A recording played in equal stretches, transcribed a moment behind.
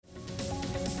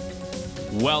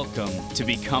Welcome to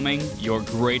Becoming Your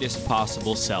Greatest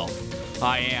Possible Self.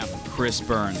 I am Chris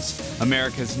Burns,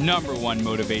 America's #1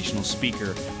 motivational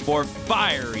speaker for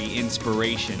fiery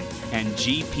inspiration and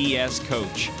GPS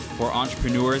coach for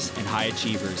entrepreneurs and high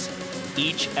achievers.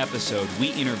 Each episode,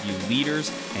 we interview leaders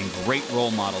and great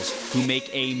role models who make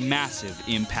a massive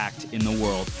impact in the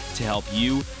world to help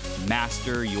you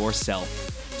master yourself,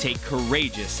 take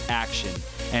courageous action,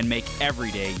 and make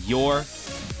every day your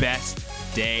best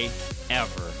day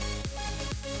ever.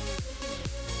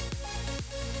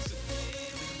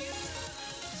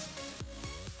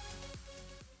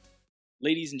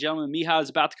 Ladies and gentlemen, Miha is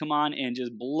about to come on and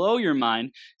just blow your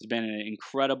mind. He's been an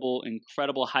incredible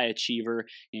high achiever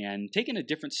and taking a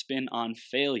different spin on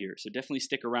failure. So definitely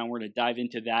stick around. We're going to dive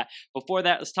into that. Before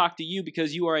that, let's talk to you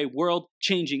because you are a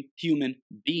world-changing human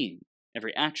being.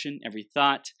 Every action, every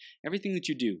thought, everything that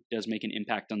you do does make an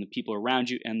impact on the people around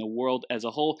you and the world as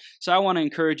a whole. So I want to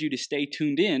encourage you to stay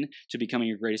tuned in to becoming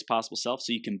your greatest possible self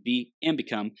so you can be and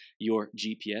become your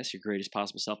GPS, your greatest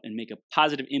possible self, and make a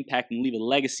positive impact and leave a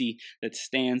legacy that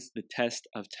stands the test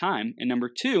of time. And number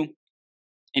two,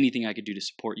 anything I could do to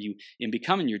support you in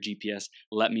becoming your GPS,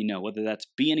 let me know. Whether that's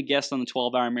being a guest on the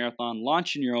 12-Hour Marathon,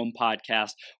 launching your own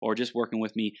podcast, or just working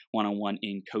with me one-on-one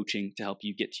in coaching to help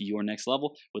you get to your next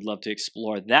level. Would love to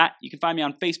explore that. You can find me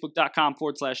on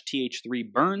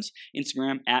Facebook.com/TH3Burns,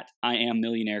 Instagram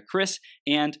 @IamMillionaireChris,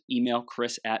 and email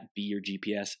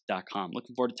chris@beyourgps.com.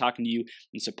 Looking forward to talking to you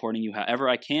and supporting you however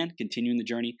I can, continuing the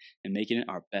journey and making it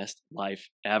our best life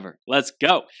ever. Let's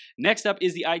go. Next up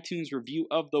is the iTunes review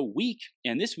of the week.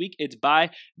 And this week, it's by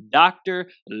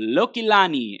Dr.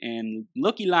 Lokilani. And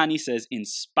Lokilani says,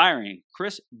 inspiring.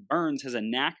 Chris Burns has a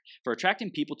knack for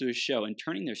attracting people to his show and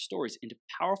turning their stories into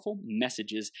powerful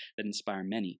messages that inspire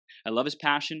many. I love his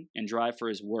passion and drive for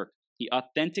his work. He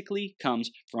authentically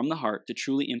comes from the heart to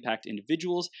truly impact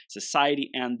individuals, society,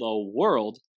 and the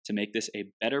world to make this a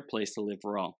better place to live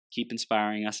for all. Keep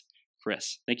inspiring us,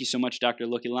 Chris. Thank you so much, Dr.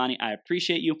 Lokilani. I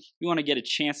appreciate you. If you want to get a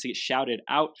chance to get shouted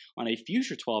out on a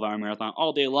future 12-Hour Marathon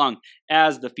all day long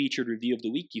as the featured review of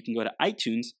the week, you can go to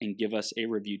iTunes and give us a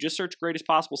review. Just search Greatest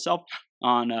Possible Self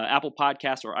on Apple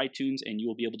Podcasts or iTunes, and you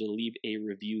will be able to leave a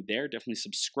review there. Definitely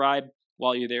subscribe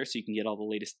while you're there so you can get all the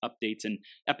latest updates and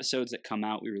episodes that come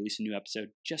out. We release a new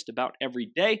episode just about every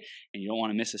day, and you don't want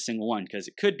to miss a single one because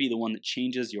it could be the one that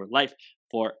changes your life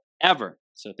forever.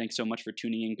 So thanks so much for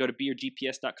tuning in. Go to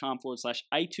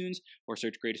beyourgps.com/iTunes or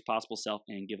search Greatest Possible Self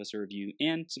and give us a review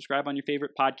and subscribe on your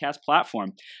favorite podcast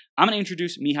platform. I'm going to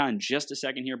introduce Miha in just a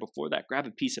second here. Before that, grab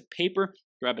a piece of paper,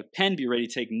 grab a pen, be ready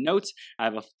to take notes. I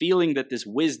have a feeling that this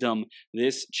wisdom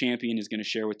this champion is going to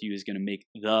share with you is going to make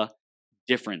the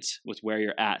difference with where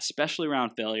you're at, especially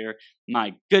around failure.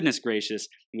 My goodness gracious,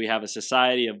 we have a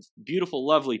society of beautiful,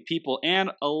 lovely people,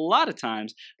 and a lot of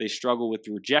times they struggle with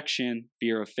rejection,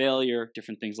 fear of failure,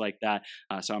 different things like that.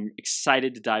 So I'm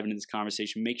excited to dive into this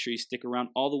conversation. Make sure you stick around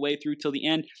all the way through till the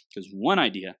end because one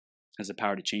idea has the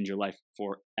power to change your life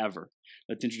forever.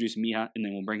 Let's introduce Miha, and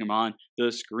then we'll bring him on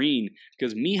the screen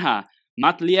because Miha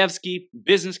Matlievsky,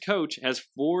 business coach, has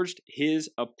forged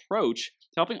his approach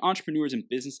to helping entrepreneurs and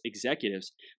business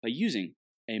executives by using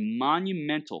a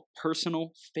monumental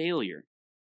personal failure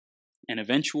and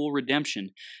eventual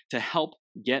redemption to help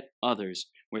get others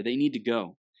where they need to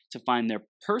go to find their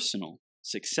personal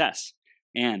success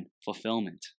and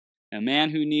fulfillment. A man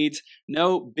who needs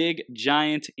no big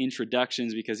giant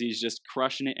introductions because he's just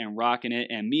crushing it and rocking it.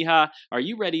 And Miha, are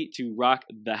you ready to rock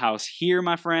the house here,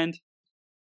 my friend?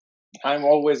 I'm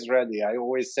always ready. I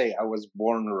always say I was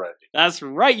born ready. That's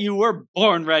right. You were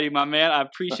born ready, my man. I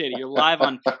appreciate it. You're live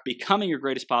on Becoming Your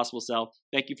Greatest Possible Self.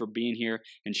 Thank you for being here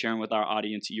and sharing with our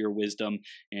audience your wisdom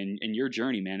and your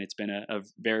journey, man. It's been a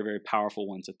very, very powerful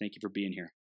one. So thank you for being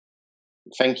here.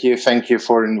 Thank you. Thank you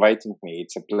for inviting me.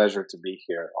 It's a pleasure to be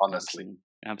here, honestly.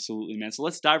 Absolutely, man. So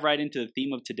let's dive right into the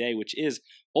theme of today, which is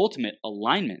ultimate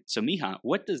alignment. So Miha,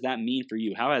 what does that mean for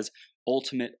you? How has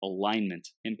ultimate alignment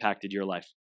impacted your life?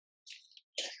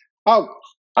 Oh,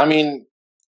 I mean,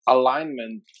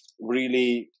 alignment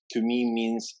really to me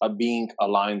means being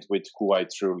aligned with who I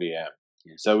truly am.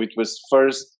 Yeah. So it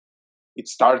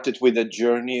started with a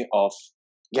journey of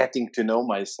getting to know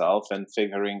myself and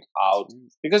figuring out,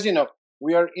 because,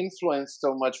 we are influenced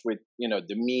so much with,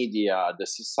 the media, the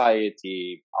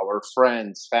society, our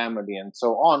friends, family, and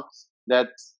so on, that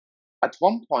at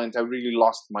one point, I really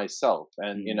lost myself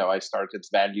and, I started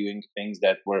valuing things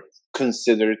that were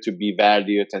considered to be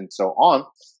valued and so on.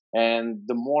 And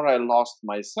the more I lost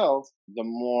myself, the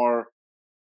more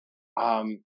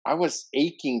I was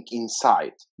aching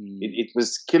inside. It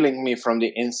was killing me from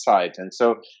the inside. And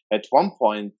so at one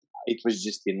point, it was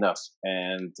just enough.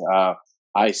 And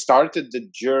I started the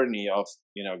journey of,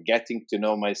 getting to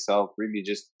know myself. Really,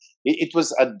 just it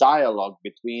was a dialogue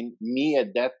between me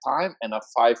at that time and a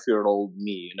 5-year-old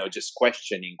me. Just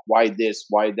questioning why this,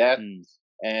 why that, Mm.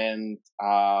 and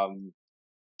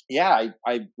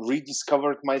I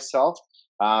rediscovered myself,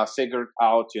 figured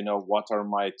out, what are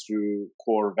my true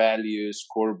core values,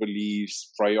 core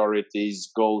beliefs, priorities,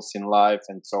 goals in life,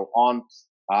 and so on.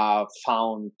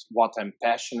 Found what I'm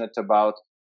passionate about.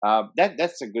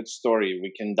 That's a good story.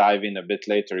 We can dive in a bit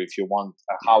later if you want.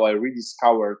 How I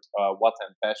rediscovered what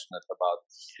I'm passionate about,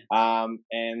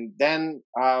 and then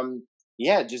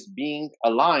just being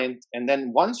aligned. And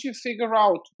then once you figure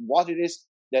out what it is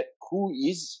that who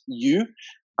is you,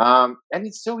 and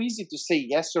it's so easy to say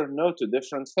yes or no to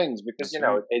different things because That's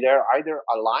right. they're either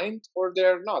aligned or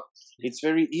they're not. Yeah. It's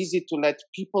very easy to let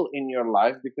people in your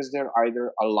life because they're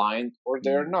either aligned or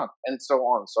they're Mm. not, and so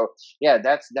on. So yeah,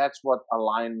 that's what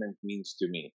alignment means to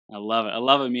me. I love it. I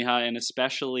love it, Mihai, and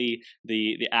especially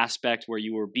the aspect where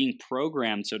you were being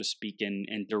programmed, so to speak,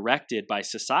 and directed by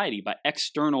society, by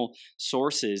external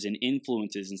sources and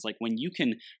influences. And it's like when you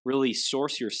can really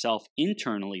source yourself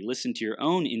internally, listen to your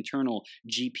own internal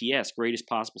GPS, greatest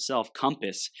possible self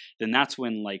compass, then that's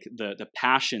when like the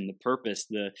passion, the purpose,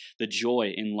 the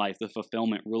joy in life, the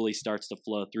fulfillment really starts to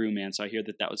flow through, man. So I hear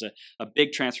that was a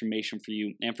big transformation for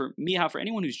you. And for Mihai, for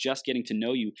anyone who's just getting to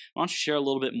know you, why don't you share a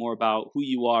little bit more about who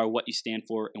you are, what you stand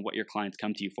for, and what your clients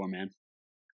come to you for, man?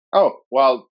 Oh,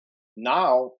 well,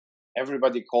 now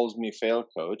everybody calls me fail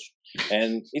coach.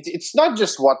 And it's not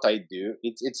just what I do,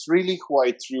 it's really who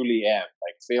I truly am.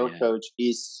 Like, fail Yeah. coach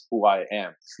is who I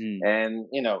am. Mm. And,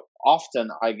 often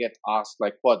I get asked,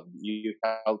 like, what you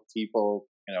help people,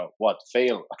 what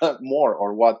fail more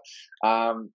or what,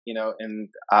 and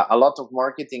a lot of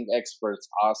marketing experts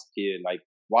ask you, like,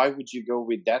 why would you go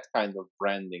with that kind of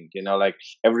branding? Like,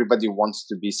 everybody wants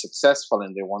to be successful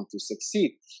and they want to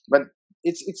succeed. But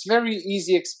it's very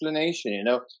easy explanation.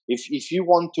 If you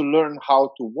want to learn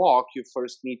how to walk, you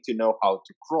first need to know how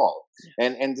to crawl.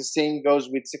 And the same goes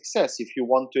with success. If you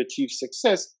want to achieve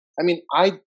success, I mean,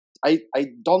 I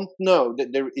don't know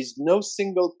that there is no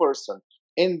single person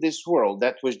in this world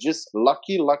that was just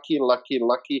lucky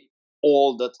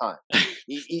all the time.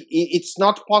 It's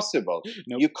not possible.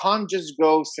 Nope. You can't just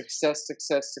go success.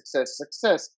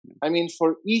 I mean,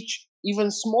 for each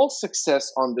even small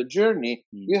success on the journey,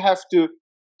 you have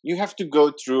to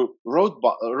go through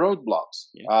roadblocks,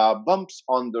 Yeah. bumps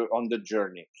on the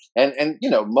journey, and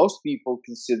most people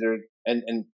consider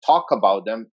and talk about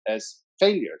them as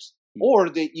failures, or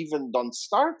they even don't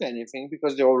start anything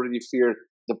because they already fear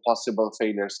the possible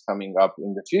failures coming up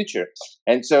in the future.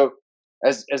 And so,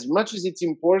 as much as it's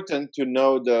important to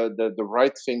know the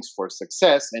right things for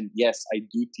success, and yes, I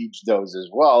do teach those as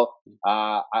well.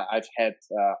 I've had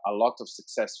a lot of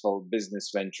successful business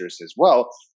ventures as well,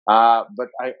 but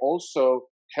I also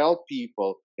help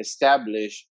people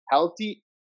establish healthy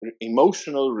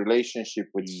emotional relationship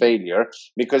with failure,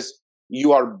 because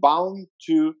you are bound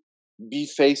to be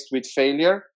faced with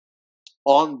failure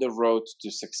on the road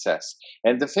to success.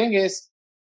 And the thing is,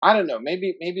 I don't know,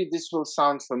 maybe this will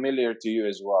sound familiar to you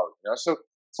as well. So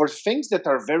for things that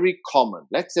are very common,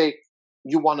 let's say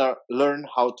you want to learn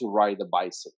how to ride a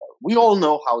bicycle. We all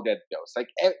know how that goes. Like,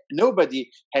 nobody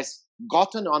has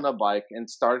gotten on a bike and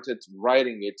started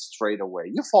riding it straight away.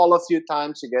 You fall a few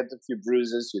times, you get a few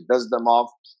bruises, you dust them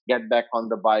off, get back on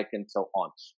the bike, and so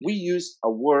on. We use a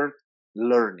word,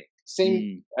 learning.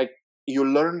 Same, like, you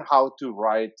learn how to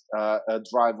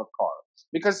drive a car.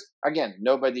 Because, again,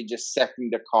 nobody just sat in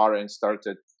the car and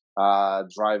started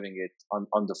driving it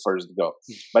on the first go.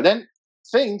 But then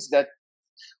things that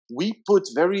we put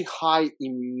very high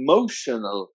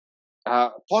emotional,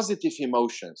 positive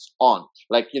emotions on,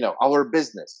 like, our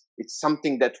business. It's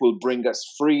something that will bring us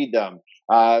freedom,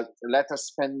 let us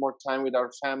spend more time with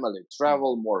our family,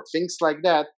 travel more, things like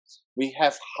that. We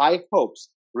have high hopes.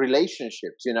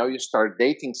 Relationships, you start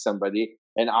dating somebody,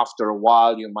 and after a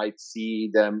while you might see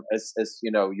them as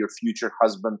your future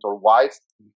husband or wife.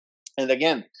 And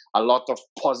again, a lot of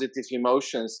positive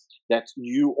emotions that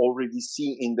you already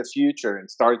see in the future, and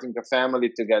starting a family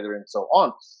together, and so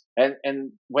on.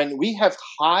 And when we have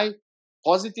high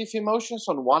positive emotions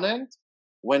on one end,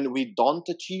 when we don't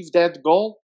achieve that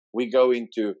goal, we go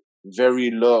into very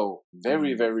low,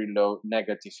 very low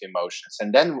negative emotions.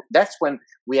 And then that's when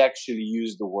we actually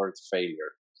use the word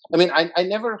failure. I mean, I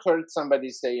never heard somebody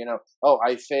say, oh,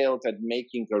 I failed at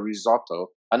making a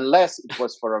risotto, unless it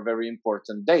was for a very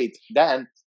important date. Then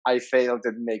I failed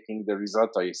at making the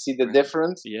risotto. You see the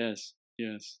difference? Yes.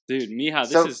 Yes, dude, Miha,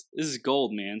 So this is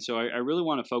gold, man. So I really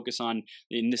want to focus on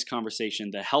in this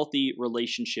conversation the healthy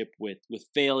relationship with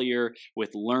failure,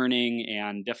 with learning,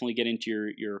 and definitely get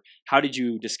into your how did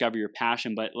you discover your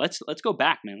passion. But let's go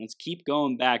back, man. Let's keep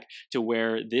going back to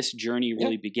where this journey yeah.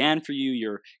 really began for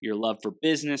you. Your love for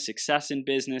business, success in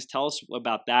business. Tell us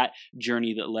about that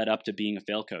journey that led up to being a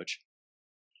fail coach.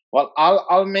 Well,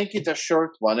 I'll make it a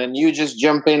short one, and you just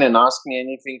jump in and ask me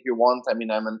anything you want. I mean,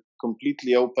 I'm a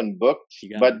completely open book,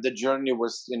 You got but the journey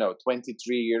was,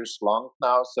 23 years long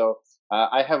now, so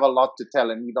I have a lot to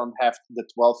tell, and we don't have the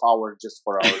 12 hours just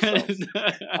for ourselves.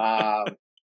 it. Um,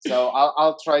 so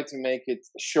I'll try to make it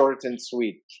short and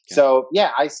sweet. Okay. So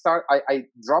yeah, I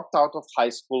dropped out of high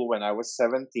school when I was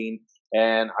 17,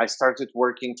 and I started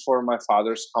working for my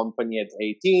father's company at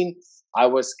 18. I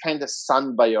was kind of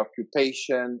son by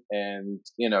occupation, and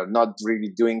not really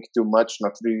doing too much,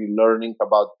 not really learning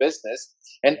about business,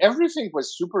 and everything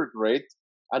was super great.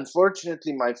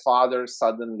 Unfortunately, my father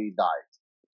suddenly died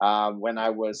when I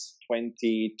was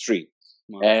 23.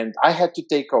 Wow. And I had to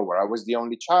take over. I was the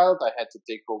only child. I had to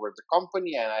take over the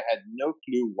company, and I had no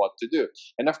clue what to do.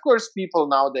 And of course, people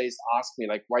nowadays ask me,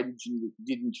 like, why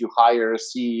didn't you hire a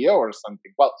CEO or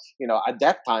something? Well, at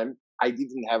that time, I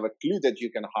didn't have a clue that you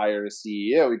can hire a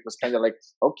CEO. It was kind of like,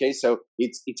 okay, so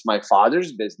it's my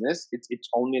father's business. It's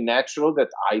only natural that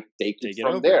I take it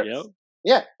from over, there. yep.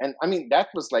 Yeah, and I mean that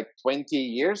was like 20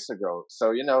 years ago.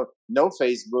 So no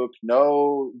Facebook,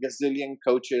 no gazillion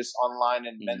coaches online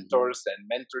and mentors and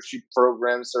mentorship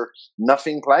programs or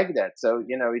nothing like that. So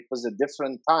it was a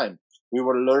different time. We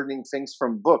were learning things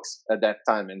from books at that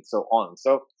time and so on.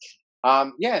 So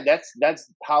yeah, that's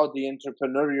how the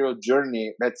entrepreneurial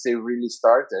journey, let's say, really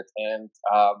started. And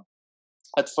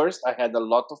at first, I had a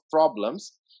lot of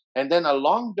problems, and then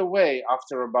along the way,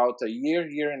 after about a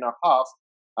year and a half,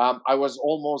 I was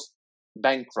almost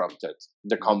bankrupted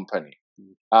the company.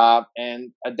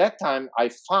 And at that time, I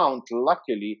found,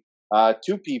 luckily,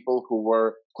 two people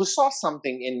who saw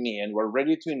something in me and were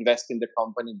ready to invest in the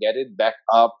company, get it back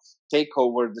up, take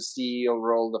over the CEO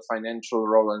role, the financial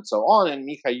role, and so on. And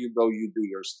Micha, you go, you do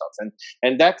your stuff.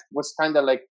 And that was kind of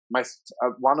like my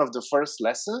one of the first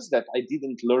lessons that I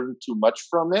didn't learn too much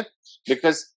from it,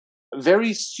 because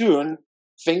very soon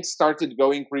things started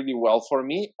going really well for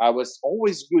me. I was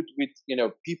always good with,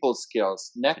 people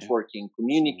skills, networking,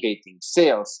 communicating,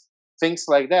 sales, things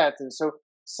like that. And so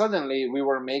suddenly we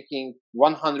were making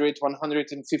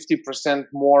 150%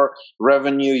 more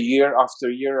revenue year after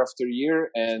year after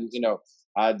year. And,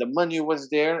 the money was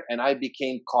there, and I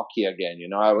became cocky again.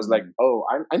 I was like, oh,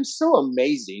 I'm so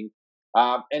amazing.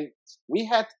 And we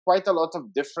had quite a lot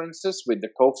of differences with the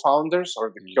co-founders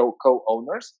or the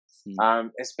co-owners.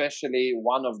 Especially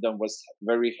one of them was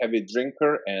very heavy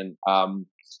drinker, and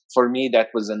for me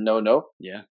that was a no-no.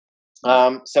 Yeah.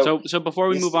 So before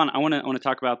we move on, I want to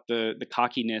talk about the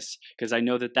cockiness, because I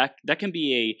know that can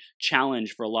be a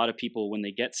challenge for a lot of people when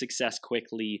they get success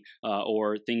quickly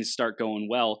or things start going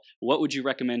well. What would you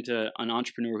recommend to an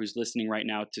entrepreneur who's listening right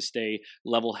now to stay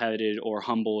level-headed or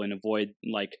humble and avoid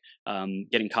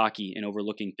getting cocky and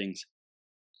overlooking things?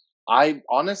 I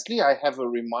have a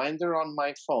reminder on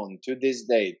my phone to this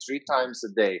day, 3 times a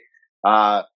day,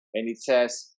 and it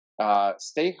says,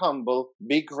 "Stay humble,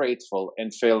 be grateful,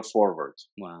 and fail forward."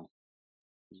 Wow!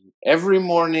 Every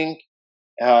morning,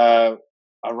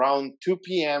 around 2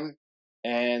 p.m.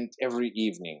 and every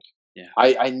evening. Yeah.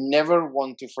 I never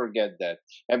want to forget that,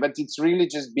 but it's really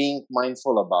just being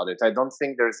mindful about it. I don't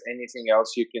think there's anything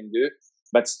else you can do,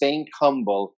 but staying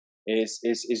humble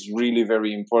is really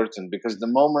very important, because the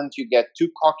moment you get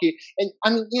too cocky, and I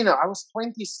mean, I was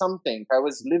 20 something, I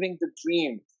was living the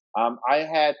dream. I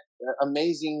had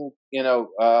amazing, a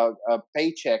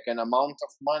paycheck and amount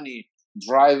of money,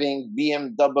 driving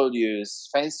BMWs,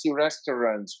 fancy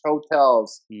restaurants,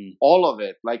 hotels, all of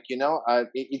it. Like,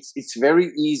 it's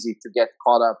very easy to get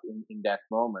caught up in that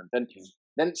moment. And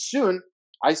then soon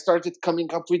I started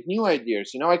coming up with new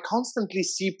ideas. I constantly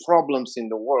see problems in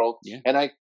the world, and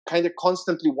I kind of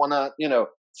constantly want to,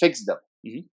 fix them.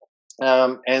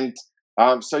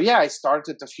 So yeah, I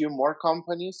started a few more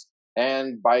companies,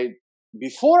 and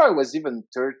before I was even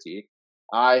 30,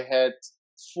 I had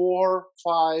 4,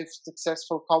 5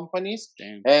 successful companies.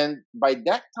 Damn. And by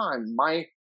that time, my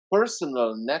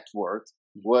personal net worth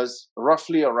was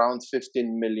roughly around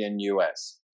 15 million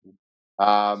US.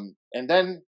 And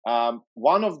then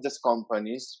one of these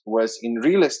companies was in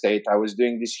real estate. I was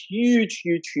doing this huge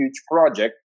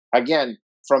project, again,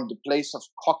 from the place of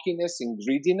cockiness and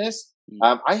greediness.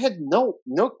 I had no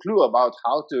clue about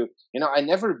how to, I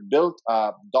never built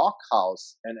a dock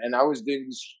house, and I was doing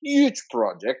this huge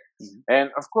project, and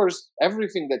of course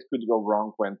everything that could go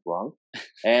wrong went wrong,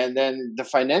 and then the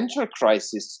financial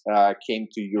crisis came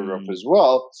to Europe as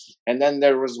well, and then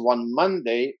there was one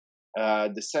Monday,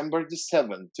 December the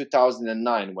 7th,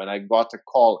 2009, when I got a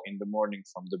call in the morning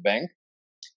from the bank,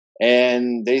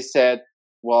 and they said,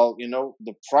 well,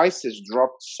 the prices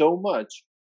dropped so much,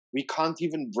 we can't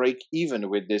even break even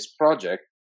with this project.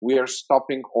 We are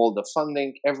stopping all the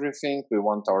funding, everything. We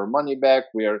want our money back.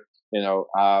 We are,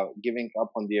 giving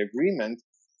up on the agreement.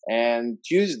 And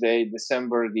Tuesday,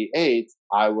 December the 8th,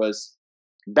 I was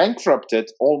bankrupted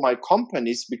all my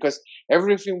companies because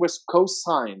everything was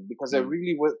co-signed, because I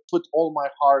really put all my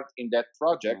heart in that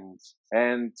project.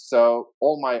 And so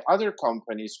all my other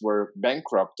companies were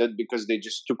bankrupted because they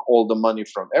just took all the money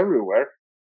from everywhere.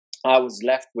 I was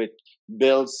left with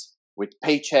bills, with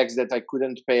paychecks that I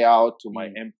couldn't pay out to my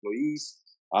employees,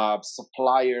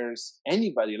 suppliers,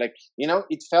 anybody.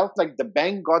 It felt like the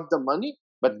bank got the money,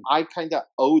 but I kind of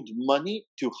owed money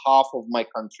to half of my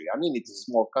country. I mean, it's a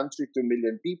small country, 2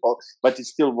 million people, but it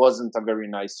still wasn't a very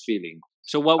nice feeling.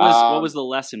 So what was the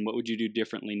lesson? What would you do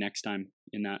differently next time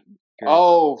in that period?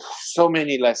 Oh, so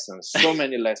many lessons, so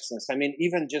many lessons. I mean,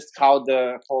 even just how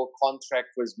the whole contract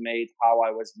was made, how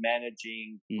I was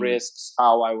managing risks,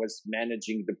 how I was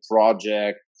managing the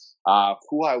project,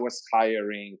 who I was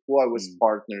hiring, who I was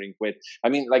partnering with. I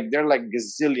mean, there are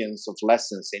gazillions of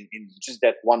lessons in just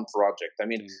that one project. I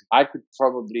mean, I could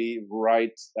probably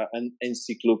write an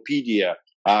encyclopedia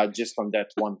just on that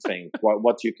one thing,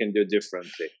 what you can do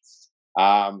differently.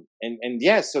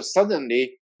 So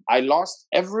suddenly I lost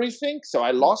everything. So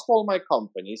I lost all my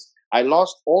companies. I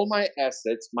lost all my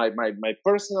assets, my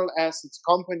personal assets,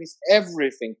 companies,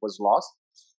 everything was lost.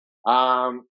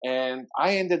 And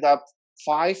I ended up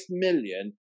 $5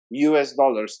 million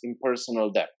in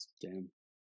personal debt. Damn.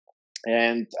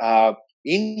 And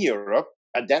in Europe,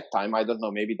 at that time, I don't know,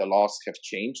 maybe the laws have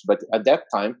changed, but at that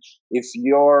time, if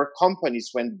your companies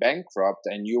went bankrupt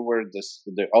and you were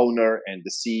the owner and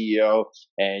the CEO,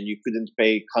 and you couldn't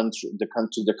pay the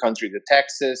country the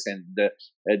taxes and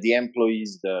the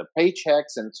employees the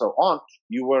paychecks and so on,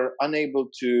 you were unable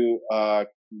to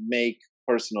make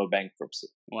personal bankruptcy.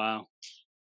 Wow.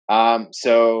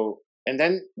 And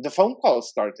then the phone calls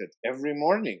started every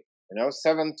morning,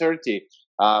 7:30.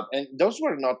 And those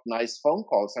were not nice phone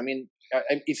calls. I mean,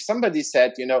 if somebody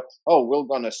said, oh, we're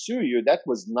going to sue you, that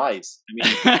was nice.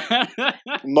 I mean,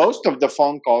 most of the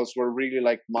phone calls were really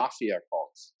like mafia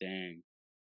calls. Dang.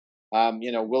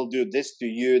 We'll do this to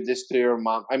you, this to your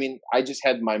mom. I mean, I just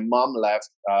had my mom left.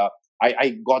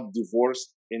 I got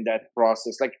divorced in that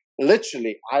process.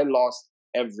 Literally, I lost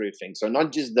everything. So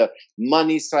not just the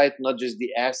money side, not just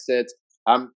the assets.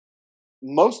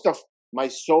 Most of my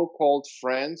so-called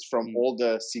friends from all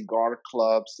the cigar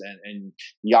clubs and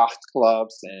yacht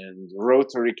clubs and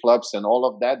Rotary clubs and all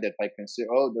of that I can say,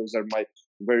 oh, those are my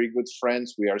very good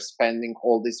friends. We are spending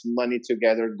all this money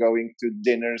together, going to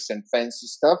dinners and fancy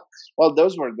stuff. Well,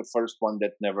 those were the first one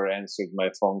that never answered my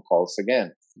phone calls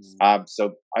again.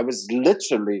 So I was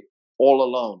literally all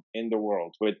alone in the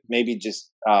world with maybe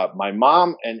just my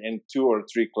mom and 2 or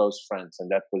 3 close friends, and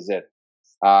that was it.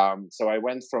 So I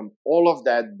went from all of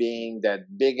that being that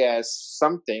big ass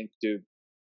something to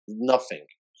nothing.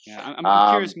 Yeah,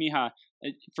 I'm curious, Miha,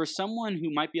 for someone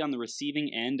who might be on the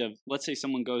receiving end of, let's say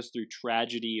someone goes through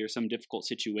tragedy or some difficult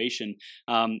situation,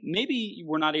 maybe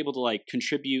we're not able to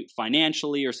contribute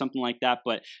financially or something like that,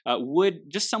 but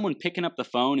would just someone picking up the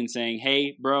phone and saying,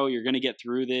 hey, bro, you're going to get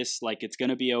through this, it's going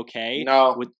to be okay.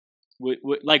 No.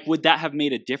 Would that have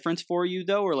made a difference for you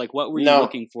though? Or what were you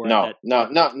looking for? No.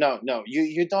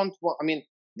 You don't want, I mean,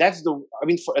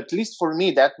 at least for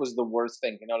me, that was the worst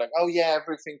thing, oh yeah,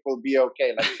 everything will be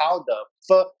okay. How the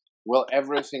fuck will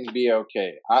everything be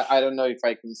okay? I don't know if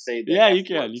I can say that. Yeah, you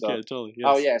can totally. Yes.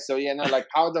 Oh yeah. So,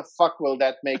 how the fuck will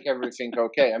that make everything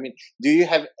okay? I mean, do you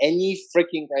have any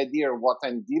freaking idea what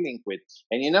I'm dealing with?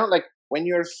 And when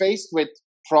you're faced with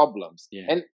problems,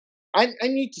 and I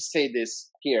need to say this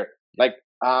here,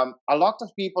 a lot of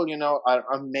people, are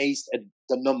amazed at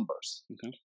the numbers.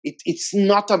 Okay. It's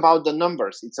not about the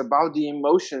numbers. It's about the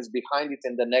emotions behind it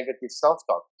and the negative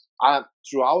self-talk.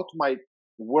 Throughout my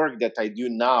work that I do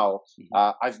now,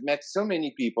 I've met so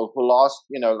many people who lost,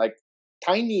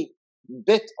 tiny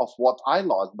bit of what I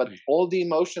lost, but all the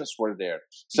emotions were there.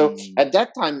 So at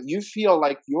that time, you feel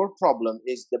like your problem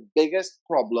is the biggest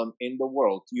problem in the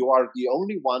world. You are the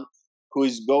only one who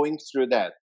is going through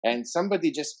that. and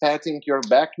somebody just patting your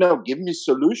back. No, give me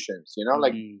solutions,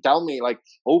 like tell me, like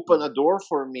open a door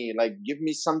for me, like give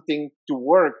me something to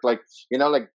work, like,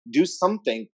 like do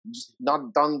something, just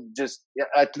not done, just,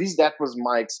 at least that was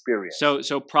my experience.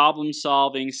 So problem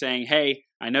solving, saying, hey,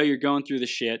 I know you're going through the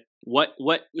shit. What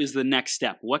is the next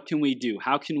step? What can we do?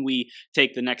 How can we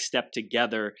take the next step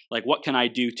together? Like, what can I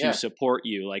do to support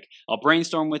you? Like, I'll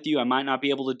brainstorm with you. I might not be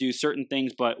able to do certain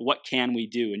things, but what can we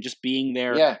do? And just being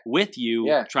there with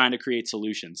you, trying to create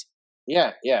solutions.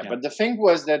 Yeah. But the thing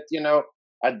was that,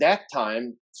 at that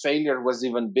time, failure was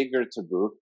even bigger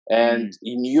taboo. And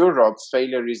in Europe,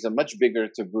 failure is a much bigger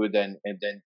taboo than in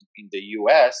the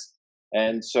US.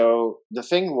 And so the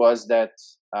thing was that,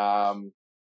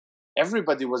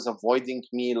 everybody was avoiding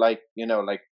me, like,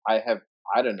 like I have,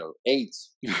 I don't know,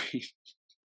 AIDS.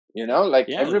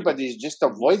 Everybody's just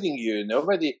avoiding you.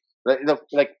 Nobody,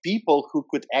 like people who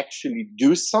could actually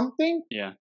do something,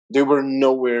 they were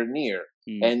nowhere near.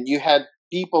 And you had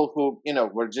people who,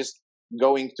 were just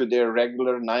going to their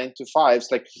regular 9-to-5s.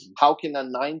 Like, how can a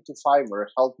 9-to-5er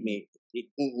help me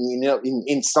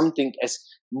in something as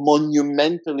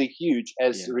monumentally huge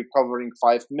as recovering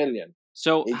 5 million?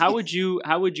 So how would you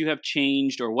have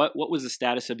changed, or what was the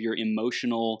status of your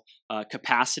emotional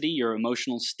capacity, your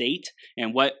emotional state,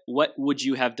 and what would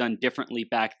you have done differently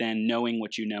back then, knowing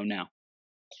what you know now?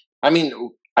 I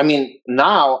mean,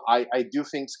 now I do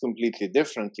things completely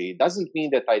differently. It doesn't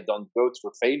mean that I don't go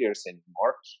through failures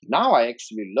anymore. Now I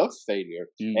actually love failure,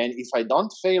 and if I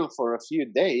don't fail for a few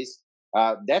days,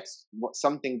 that's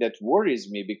something that worries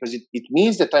me, because it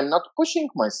means that I'm not pushing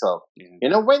myself.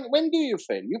 When do you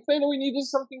fail? You fail when you do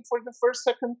something for the first,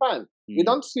 second time. You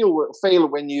don't fail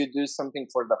when you do something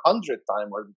for the 100th time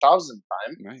or the 1,000th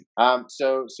time. Right.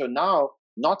 So now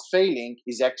not failing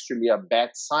is actually a bad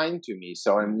sign to me.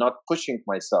 So I'm not pushing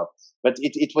myself. But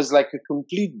it was like a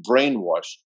complete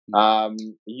brainwash,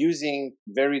 using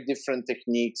very different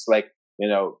techniques, like,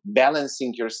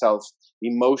 balancing yourself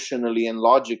emotionally and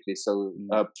logically. So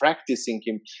practicing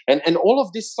him and all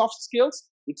of these soft skills,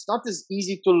 it's not as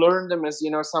easy to learn them as,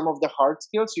 some of the hard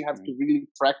skills. You have to really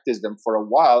practice them for a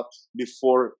while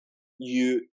before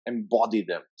you embody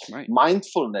them.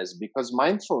 Mindfulness, because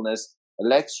mindfulness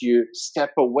lets you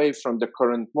step away from the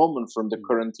current moment, from the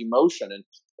current emotion, and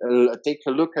take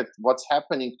a look at what's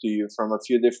happening to you from a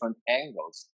few different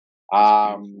angles.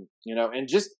 And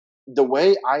just the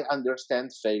way I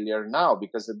understand failure now,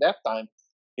 because at that time,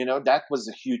 that was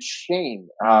a huge shame.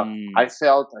 I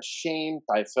felt ashamed.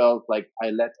 I felt like I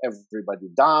let everybody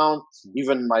down.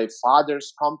 Even my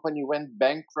father's company went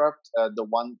bankrupt, the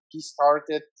one he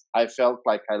started. I felt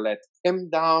like I let him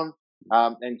down,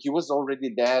 and he was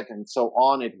already dead, and so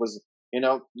on. It was,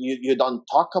 you don't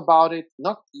talk about it.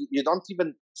 You don't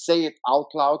even say it out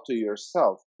loud to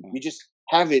yourself. You just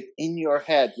have it in your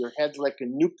head. Your head's like a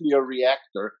nuclear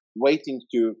reactor waiting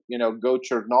to, go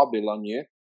Chernobyl on you.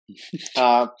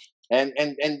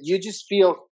 And you just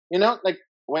feel, like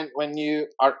when you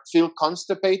feel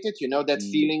constipated, that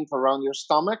feeling around your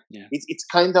stomach. It's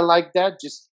kind of like that,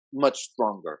 just much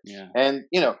stronger. And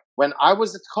when I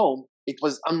was at home, it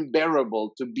was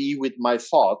unbearable to be with my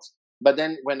thoughts. But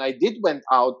then when I went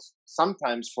out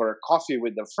sometimes for a coffee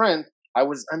with a friend, I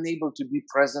was unable to be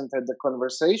present at the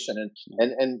conversation,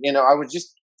 and I was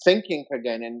just thinking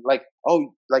again, and like,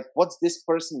 what's this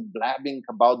person blabbing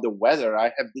about the weather?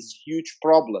 I have these huge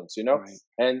problems,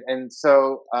 and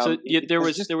so there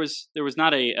was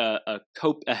not a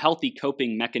healthy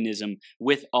coping mechanism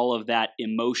with all of that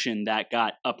emotion that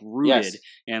got uprooted,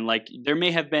 and like there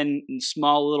may have been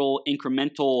small little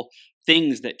incremental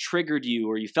things that triggered you,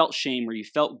 or you felt shame, or you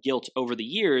felt guilt over the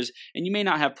years, and you may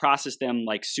not have processed them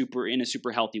like in a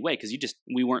super healthy way, because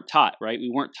we weren't taught, right?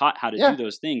 We weren't taught how to do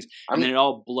those things, and then it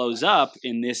all blows up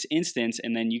in this instance,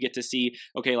 and then you get to see,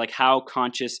 okay, like how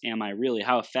conscious am I really?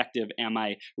 How effective am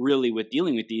I really with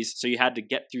dealing with these? So you had to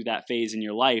get through that phase in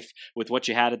your life with what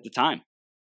you had at the time.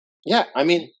 Yeah, I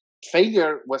mean,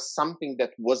 failure was something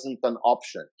that wasn't an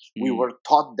option. We were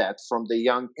taught that from the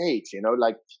young age,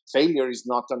 like failure is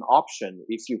not an option.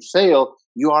 If you fail,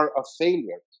 you are a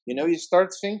failure. You start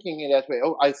thinking in that way.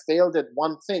 Oh, I failed at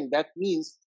one thing. That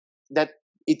means that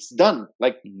it's done.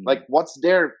 Like what's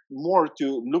there more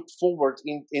to look forward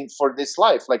in for this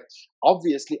life? Like,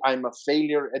 obviously I'm a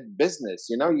failure at business.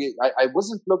 I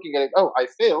wasn't looking at it. Oh, I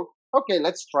failed. Okay,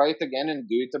 let's try it again and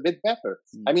do it a bit better.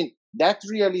 I mean, that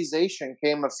realization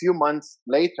came a few months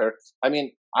later. I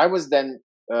mean, I was then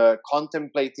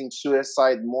contemplating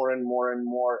suicide more and more and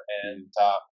more,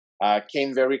 and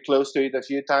came very close to it a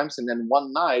few times. And then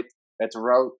one night at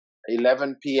around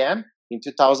 11 p.m. in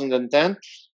 2010,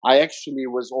 I actually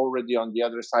was already on the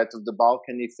other side of the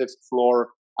balcony, 5th floor,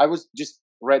 I was just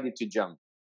ready to jump.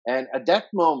 And at that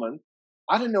moment,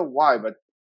 I don't know why, but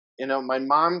my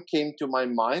mom came to my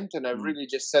mind, and I Mm. really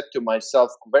just said to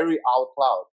myself very out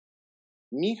loud,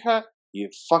 Miha, you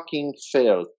fucking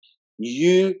failed.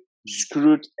 You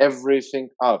screwed everything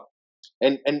up.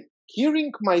 And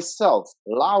hearing myself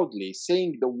loudly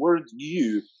saying the word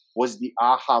you was the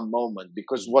aha moment,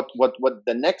 because what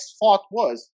the next thought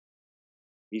was,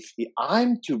 if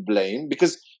I'm to blame,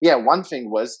 because one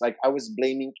thing was like I was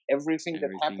blaming everything that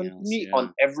Everything happened to else, me yeah.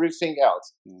 on everything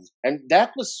else. Mm. And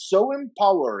that was so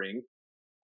empowering.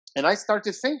 And I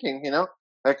started thinking,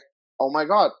 like, oh my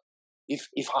God,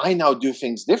 if I now do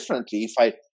things differently, if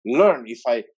I learn, if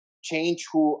I change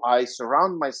who I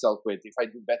surround myself with, if I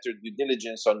do better due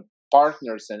diligence on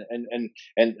partners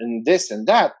and this and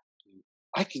that,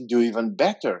 I can do even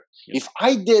better. Yep. If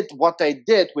I did what I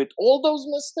did with all those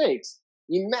mistakes,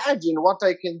 imagine what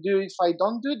I can do if I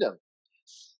don't do them.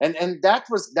 And that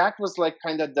was like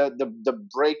kind of the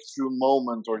breakthrough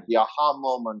moment, or the aha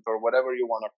moment, or whatever you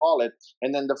want to call it.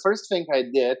 And then the first thing I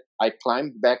did, I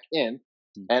climbed back in,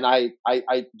 and I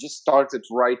just started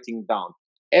writing down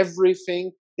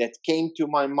everything that came to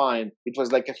my mind. It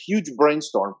was like a huge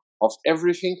brainstorm of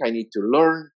everything I need to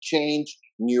learn, change,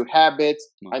 new habits.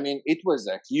 I mean, it was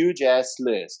a huge ass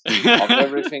list of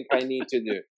everything I need to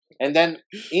do. And then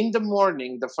in the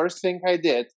morning, the first thing I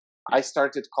did, I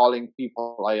started calling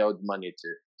people I owed money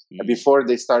to before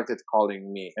they started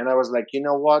calling me. And I was like, you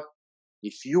know what?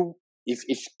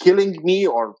 If killing me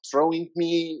or throwing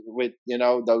me with,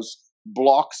 those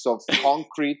blocks of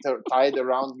concrete tied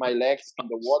around my legs in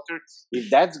the water, if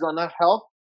that's gonna help,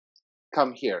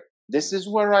 come here. This is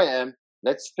where I am.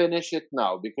 Let's finish it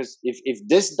now. Because if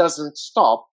this doesn't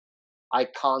stop, I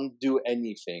can't do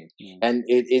anything. And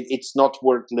it's not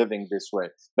worth living this way.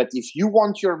 But if you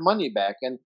want your money back,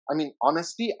 and I mean,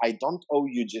 honestly, I don't owe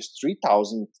you just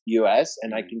 3,000 US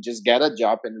and I can just get a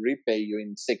job and repay you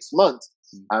in 6 months.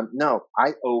 No,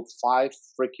 I owe $5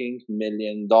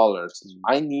 million.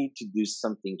 I need to do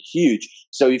something huge.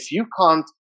 So if you can't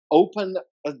open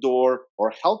a door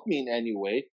or help me in any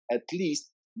way, at least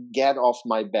get off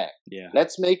my back. Yeah.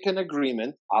 Let's make an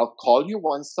agreement. I'll call you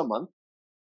once a month,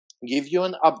 give you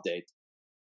an update.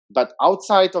 But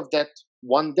outside of that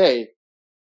one day,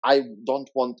 I don't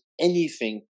want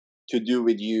anything to do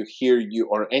with you, hear you,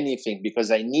 or anything,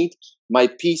 because I need my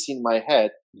peace in my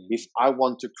head if I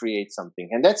want to create something.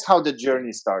 And that's how the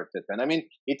journey started. And I mean,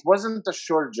 it wasn't a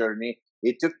short journey.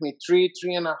 It took me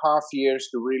 3.5 years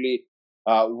to really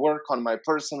work on my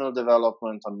personal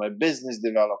development, on my business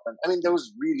development. I mean, there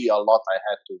was really a lot I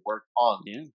had to work on.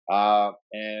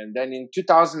 And then in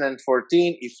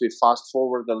 2014, if we fast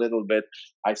forward a little bit,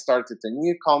 I started a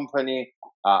new company,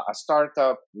 a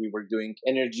startup. We were doing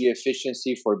energy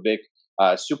efficiency for big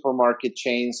supermarket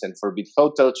chains and for big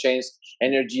hotel chains.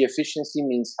 Energy efficiency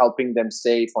means helping them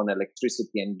save on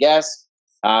electricity and gas.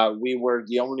 We were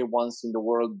the only ones in the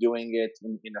world doing it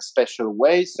in a special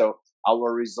way. So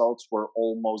our results were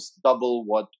almost double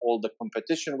what all the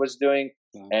competition was doing.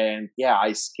 And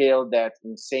I scaled that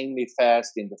insanely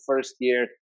fast in the first year,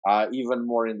 even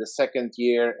more in the second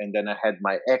year. And then I had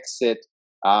my exit.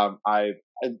 I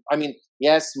mean,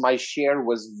 yes, my share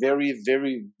was very,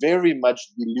 very, very much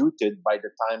diluted by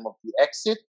the time of the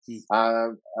exit.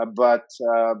 But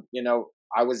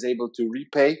I was able to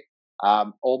repay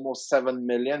almost 7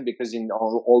 million, because in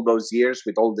all those years,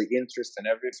 with all the interest and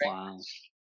everything.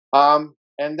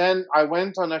 And then I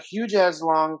went on a huge ass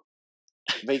long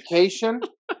vacation,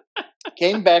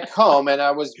 came back home, and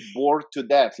I was bored to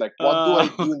death. Like, what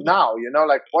do I do now?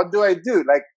 Like, what do I do?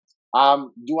 Like,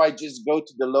 do I just go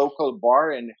to the local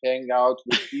bar and hang out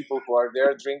with people who are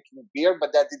there drinking beer?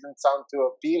 But that didn't sound too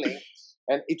appealing.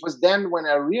 And it was then when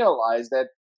I realized that,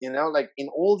 like in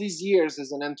all these years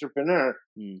as an entrepreneur,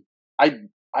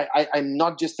 I'm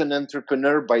not just an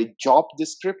entrepreneur by job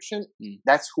description.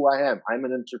 That's who I am. I'm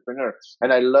an entrepreneur,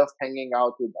 and I love hanging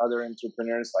out with other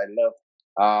entrepreneurs. I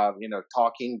love,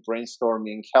 talking,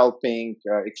 brainstorming, helping,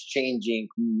 exchanging,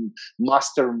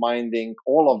 masterminding,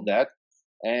 all of that.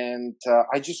 And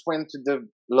I just went to the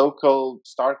local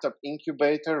startup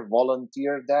incubator,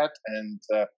 volunteered that, and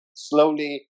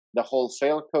slowly the whole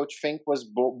Fail Coach thing was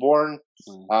born.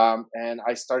 And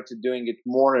I started doing it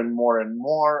more and more and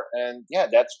more. And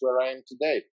that's where I am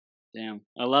today. Damn,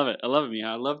 I love it. I love it,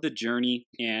 Miha. I love the journey,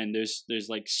 and there's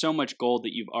like so much gold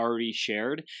that you've already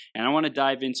shared. And I want to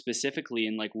dive in specifically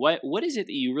in like what is it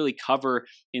that you really cover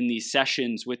in these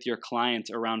sessions with your clients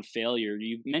around failure?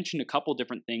 You've mentioned a couple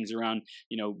different things around,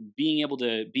 being able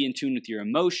to be in tune with your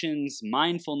emotions,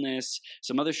 mindfulness,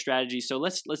 some other strategies. So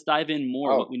let's dive in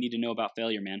more what we need to know about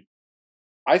failure, man.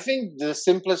 I think the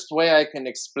simplest way I can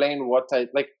explain what I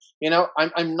like,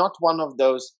 I'm not one of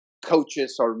those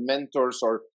coaches or mentors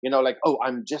or, like, oh,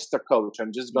 I'm just a coach.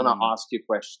 I'm just going to Mm, ask you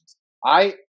questions.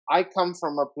 I, I come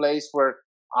from a place where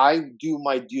I do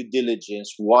my due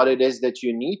diligence, what it is that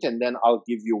you need, and then I'll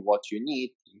give you what you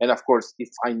need. And of course, if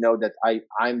I know that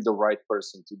I'm the right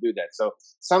person to do that. So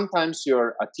sometimes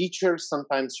you're a teacher,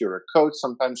 sometimes you're a coach,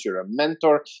 sometimes you're a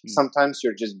mentor, mm, sometimes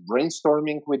you're just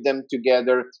brainstorming with them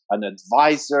together, an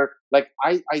advisor. Like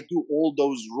I do all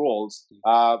those roles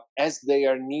as they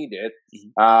are needed.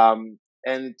 mm,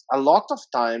 And a lot of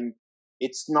time,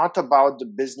 it's not about the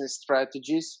business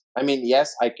strategies. I mean,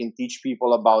 yes, I can teach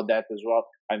people about that as well.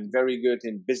 I'm very good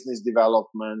in business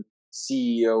development,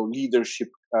 CEO, leadership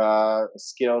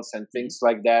skills, and things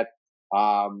like that.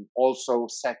 Also,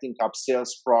 setting up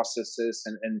sales processes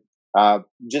and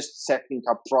just setting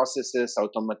up processes,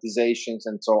 automatizations,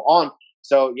 and so on.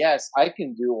 So, yes, I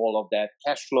can do all of that,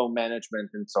 cash flow management,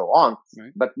 and so on.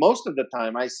 right. But most of the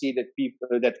time, I see that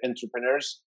that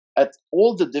entrepreneurs at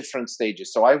all the different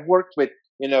stages. So I've worked with,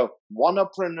 one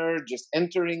entrepreneur just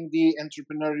entering the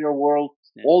entrepreneurial world,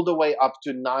 Yeah. all the way up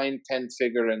to 9, 10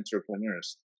 figure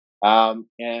entrepreneurs.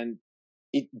 And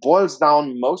it boils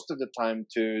down most of the time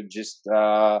to just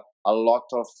a lot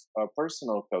of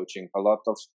personal coaching, a lot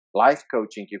of life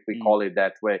coaching, if we Mm, call it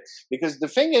that way. Because the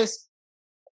thing is,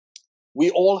 we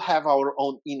all have our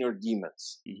own inner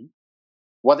demons, mhm.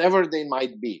 whatever they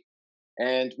might be.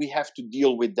 And we have to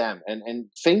deal with them. And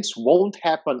things won't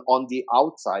happen on the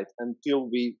outside until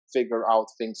we figure out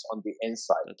things on the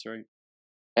inside. That's right.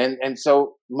 And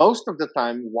so most of the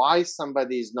time, why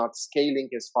somebody is not scaling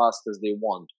as fast as they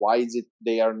want, why is it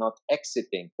they are not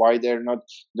exiting, why they're not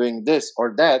doing this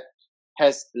or that,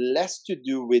 has less to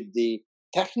do with the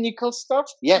technical stuff.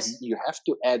 Yes, Mhm. you have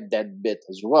to add that bit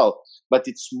as well, but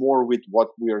it's more with what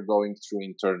we are going through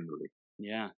internally.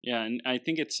 Yeah, yeah, and I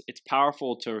think it's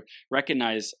powerful to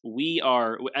recognize we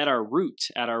are at our root.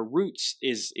 At our roots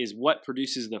is what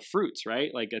produces the fruits, right?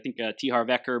 Like I think T. Harv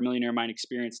Eker, Millionaire Mind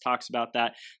Experience, talks about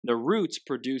that. The roots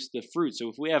produce the fruit. So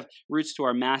if we have roots to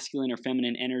our masculine or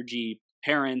feminine energy,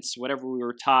 parents, whatever we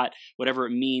were taught, whatever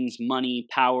it means, money,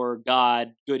 power, God,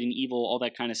 good and evil, all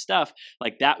that kind of stuff,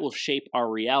 like that will shape our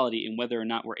reality and whether or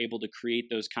not we're able to create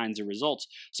those kinds of results.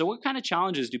 So what kind of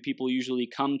challenges do people usually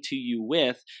come to you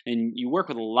with? And you work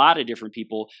with a lot of different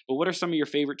people, but what are some of your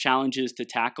favorite challenges to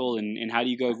tackle, and how do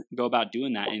you go about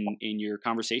doing that in your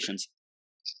conversations?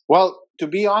 Well, to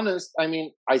be honest, I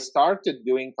mean, I started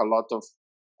doing a lot of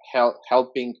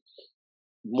helping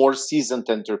more seasoned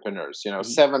entrepreneurs, Mhm.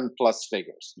 7+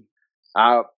 figures.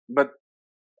 But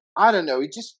I don't know,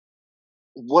 it just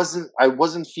I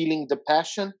wasn't feeling the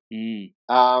passion. Mm,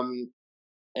 Um,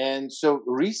 and so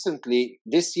recently,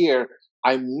 this year,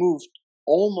 I moved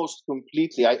almost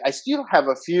completely. I still have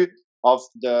a few of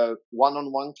the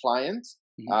one-on-one clients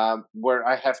mhm. where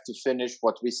I have to finish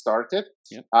what we started.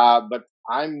 Yep. But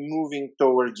I'm moving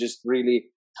toward just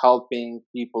really helping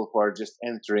people who are just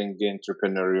entering the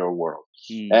entrepreneurial world.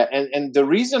 Mm, And the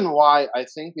reason why I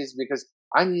think is because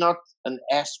I'm not an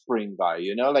aspirin guy,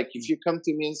 like if mm, you come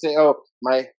to me and say, oh,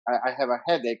 I have a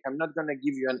headache, I'm not going to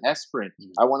give you an aspirin.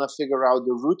 mm. I want to figure out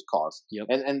the root cause. Yep.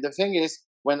 And the thing is,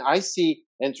 when I see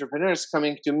entrepreneurs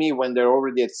coming to me when they're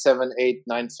already at 7, 8,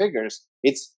 9 figures,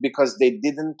 it's because they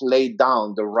didn't lay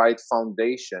down the right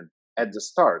foundation at the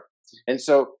start. And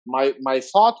so my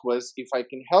thought was, if I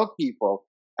can help people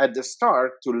at the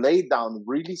start to lay down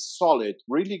really solid,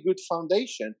 really good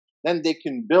foundation, then they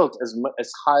can build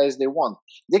as high as they want.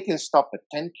 They can stop at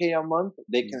 10K a month.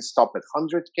 They Mm, can stop at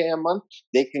 100K a month.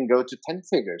 They can go to 10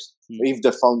 figures. mm. If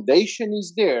the foundation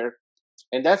is there,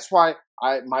 and that's why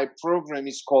my program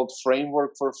is called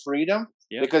Framework for Freedom,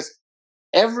 Yep. because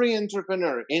every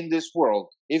entrepreneur in this world,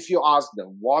 if you ask them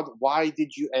why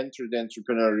did you enter the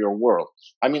entrepreneurial world,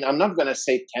 I mean, I'm not going to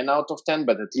say 10 out of 10,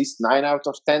 but at least 9 out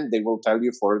of 10 they will tell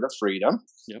you for the freedom.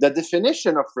 Yep. The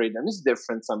definition of freedom is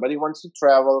different. Somebody wants to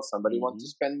travel, somebody wants to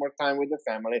Mhm. spend more time with the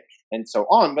family, and so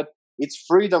on. But it's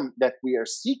freedom that we are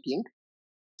seeking,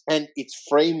 and it's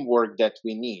framework that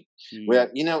we need. Mm,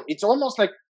 Where, it's almost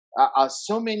like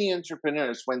so many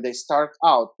entrepreneurs, when they start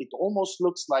out, it almost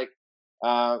looks like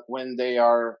when they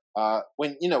are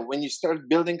when you start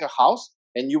building a house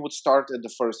and you would start at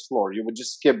the first floor, you would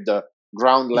just skip the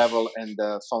ground level and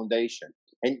the foundation.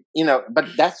 And but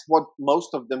that's what most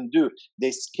of them do.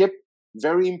 They skip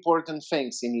very important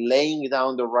things in laying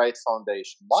down the right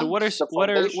foundation. So Once the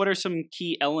foundation, what are some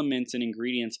key elements and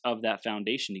ingredients of that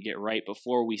foundation to get right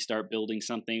before we start building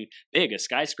something big, a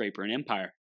skyscraper, an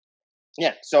empire?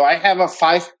 yeah. So I have a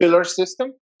 5 pillar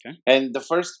system. Okay. And the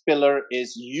first pillar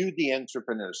is you, the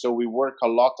entrepreneur. So we work a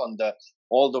lot on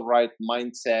all the right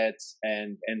mindsets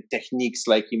and techniques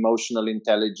like emotional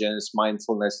intelligence,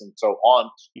 mindfulness, and so on,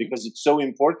 because it's so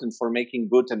important for making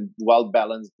good and well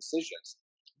balanced decisions.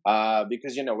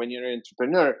 Because when you're an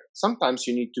entrepreneur, sometimes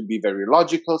you need to be very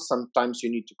logical, sometimes you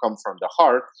need to come from the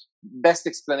heart. Best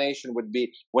explanation would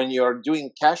be when you're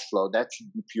doing cash flow, that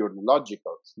should be purely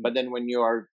logical. But then when you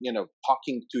are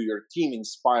talking to your team,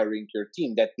 inspiring your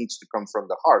team, that needs to come from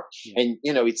the heart. And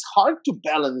it's hard to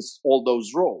balance all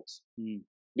those roles,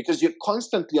 because you're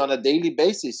constantly on a daily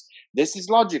basis, this is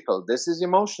logical, this is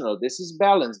emotional, this is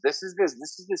balanced, this is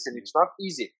this, and it's not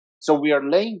easy. So we are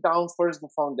laying down first the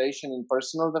foundation in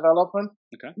personal development.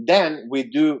 Okay. Then we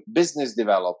do business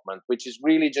development, which is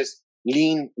really just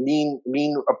lean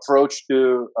approach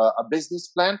to a business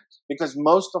plan. Because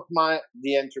most of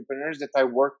the entrepreneurs that I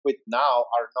work with now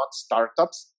are not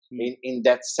startups in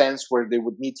that sense where they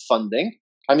would need funding.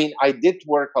 I mean, I did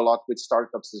work a lot with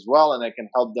startups as well, and I can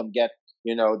help them get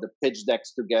the pitch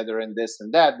decks together and this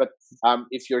and that. But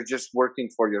if you're just working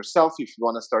for yourself, if you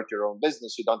want to start your own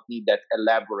business, you don't need that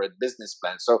elaborate business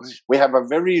plan. So we have a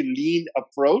very lean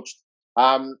approach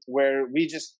where we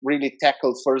just really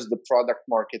tackle first the product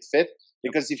market fit.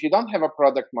 Because if you don't have a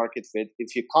product market fit,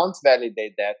 if you can't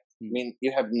validate that, I mean,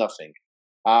 you have nothing.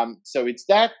 So it's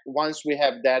that. Once we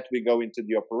have that, we go into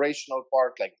the operational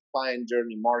part, like client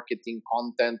journey, marketing,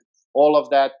 content, all of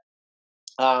that.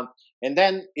 And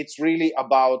then it's really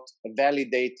about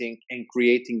validating and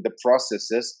creating the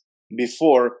processes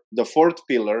before the fourth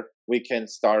pillar, we can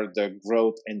start the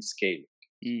growth and scale.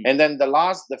 And then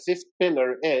the fifth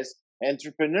pillar is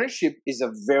entrepreneurship is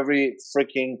a very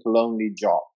freaking lonely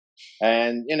job.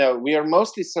 And, we are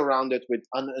mostly surrounded with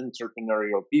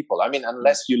unentrepreneurial people. I mean,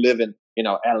 unless you live in,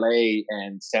 LA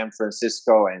and San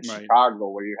Francisco and Chicago,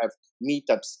 where you have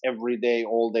meetups every day,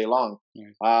 all day long.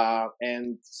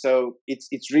 And so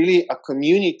it's really a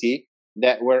community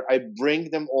where I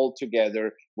bring them all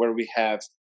together, where we have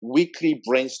weekly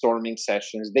brainstorming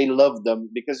sessions. They love them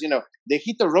because, they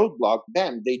hit a roadblock,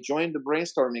 bam, they join the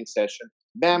brainstorming session,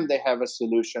 bam, they have a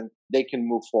solution, they can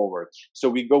move forward. So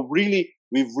we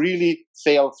really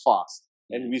fail fast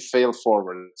and we fail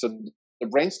forward. So the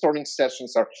brainstorming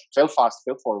sessions are fail fast,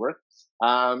 fail forward.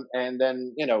 And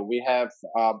then, we have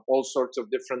all sorts of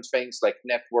different things like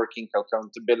networking,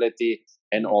 accountability,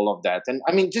 and all of that. And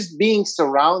I mean, just being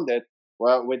surrounded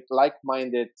with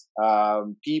like-minded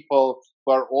people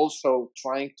who are also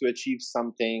trying to achieve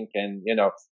something, and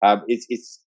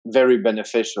it's very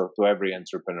beneficial to every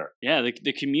entrepreneur. Yeah,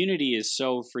 the community is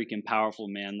so freaking powerful,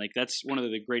 man. Like that's one of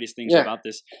the greatest things about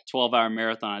this 12-hour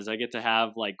marathon is I get to have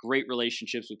like great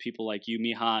relationships with people like you,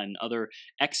 Miha, and other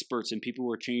experts and people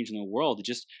who are changing the world. It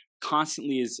just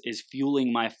constantly is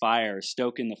fueling my fire,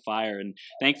 stoking the fire. And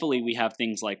thankfully we have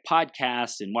things like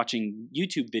podcasts and watching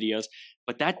YouTube videos,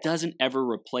 but that doesn't ever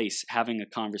replace having a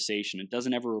conversation. It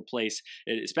doesn't ever replace,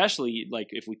 especially like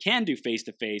if we can do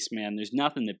face-to-face, man, there's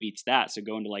nothing that beats that. So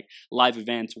going to like live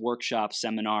events, workshops,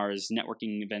 seminars,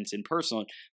 networking events in person,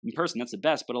 that's the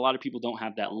best. But a lot of people don't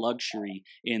have that luxury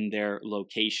in their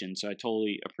location. So I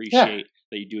totally appreciate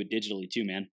that you do it digitally too,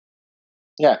 man.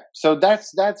 Yeah, so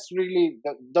that's really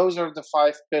those are the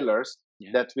 5 pillars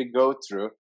that we go through,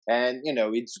 and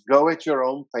it's go at your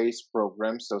own pace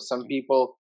program. So some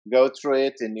people go through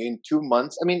it in 2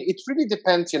 months. I mean, it really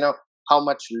depends, how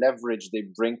much leverage they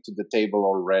bring to the table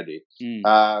already.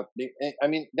 I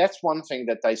mean, that's one thing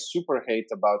that I super hate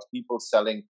about people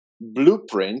selling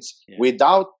blueprints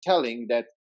without telling that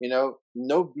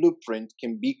no blueprint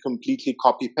can be completely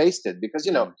copy pasted, because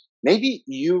maybe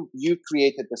you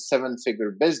created a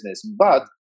 7-figure business, but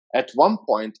at one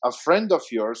point a friend of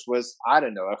yours was, I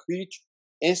don't know, a huge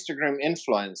Instagram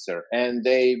influencer, and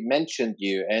they mentioned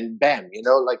you, and bam,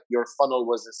 like your funnel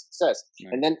was a success.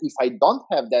 And then if I don't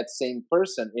have that same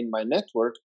person in my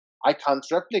network, I can't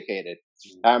replicate it.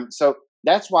 So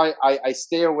that's why I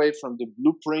stay away from the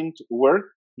blueprint work.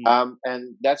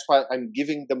 And that's why I'm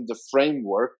giving them the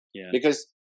framework, because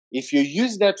if you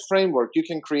use that framework, you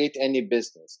can create any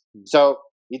business. So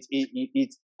it's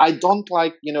I don't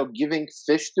like, giving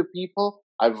fish to people.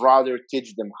 I'd rather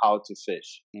teach them how to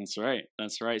fish. That's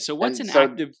right. So what's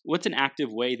an active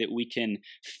way that we can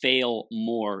fail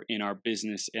more in our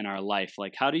business, in our life?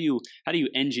 Like how do you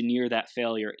engineer that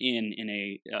failure in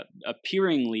a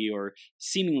appearingly or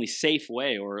seemingly safe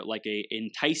way, or like a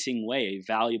enticing way, a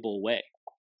valuable way?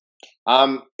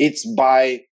 It's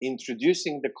by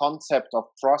introducing the concept of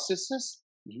processes,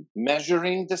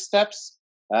 measuring the steps,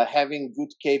 having good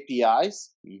KPIs,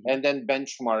 and then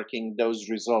benchmarking those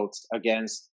results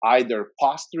against either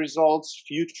past results,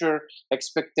 future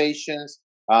expectations,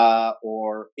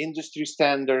 or industry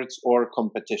standards or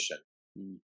competition.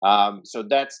 Mm. So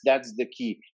that's the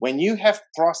key. When you have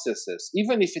processes,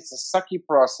 even if it's a sucky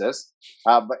process,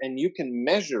 and you can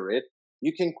measure it,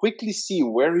 you can quickly see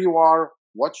where you are,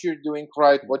 what you're doing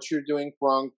right, what you're doing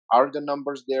wrong. Are the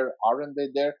numbers there? Aren't they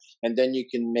there? And then you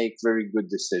can make very good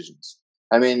decisions.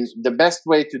 I mean, the best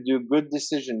way to do good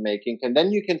decision making, and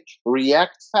then you can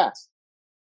react fast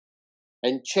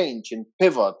and change and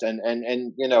pivot and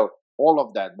all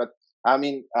of that. But I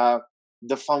mean,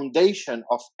 the foundation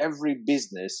of every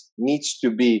business needs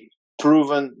to be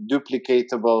proven,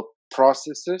 duplicatable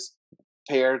processes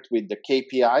paired with the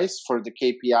KPIs. For the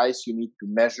KPIs, you need to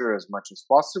measure as much as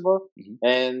possible,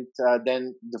 and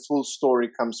then the full story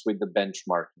comes with the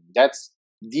benchmarking. That's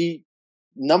the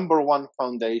number one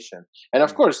foundation. And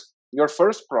of course, your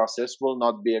first process will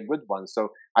not be a good one. So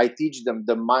I teach them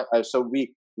so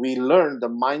we learn the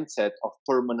mindset of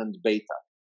permanent beta.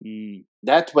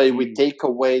 That way we take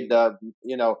away the,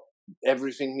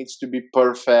 everything needs to be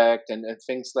perfect and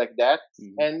things like that.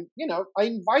 And, I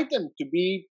invite them to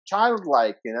be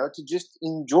childlike, to just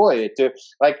enjoy it. To,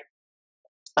 like,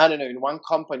 I don't know, in one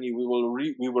company, we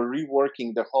were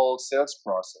reworking the whole sales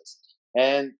process.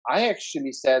 And I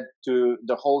actually said to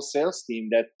the whole sales team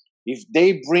that if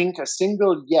they bring a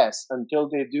single yes until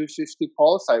they do 50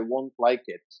 calls, I won't like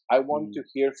it. I want to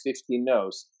hear 50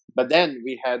 no's. But then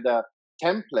we had a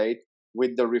template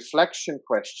with the reflection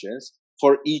questions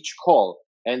for each call,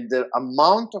 and the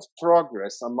amount of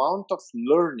progress, amount of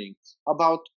learning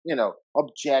about,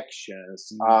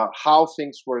 objections, how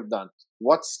things were done,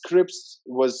 what scripts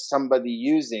was somebody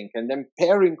using, and then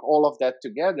pairing all of that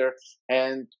together.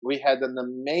 And we had an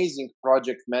amazing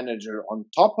project manager on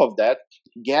top of that,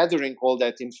 gathering all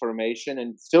that information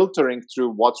and filtering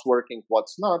through what's working,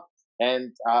 what's not.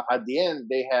 And at the end,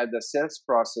 they had a sales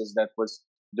process that was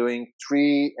doing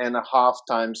 3.5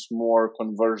 times more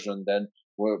conversion than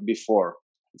before.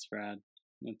 That's rad.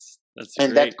 That's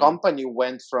and great, that company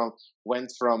went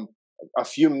from a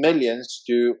few millions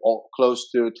to close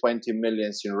to 20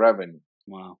 millions in revenue.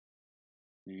 Wow.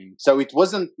 So it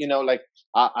wasn't, like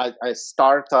a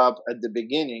startup at the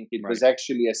beginning. It was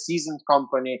actually a seasoned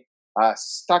company,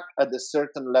 stuck at a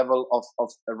certain level of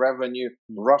revenue,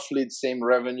 roughly the same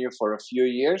revenue for a few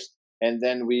years. And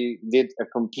then we did a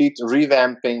complete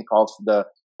revamping of the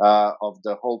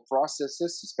whole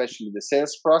processes, especially the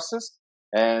sales process.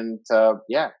 And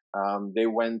they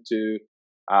went to,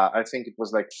 I think it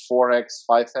was like 4x,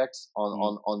 5x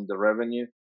on the revenue.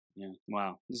 Yeah.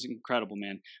 Wow. This is incredible,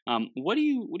 man. What do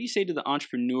you say to the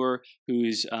entrepreneur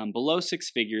who's below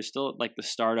 6 figures, still at like the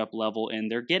startup level, and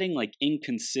they're getting like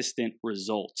inconsistent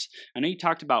results? I know you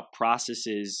talked about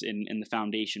processes in the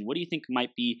foundation. What do you think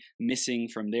might be missing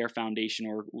from their foundation,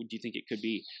 or do you think it could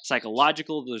be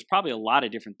psychological? There's probably a lot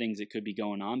of different things that could be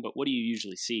going on, but what do you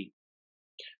usually see?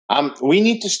 We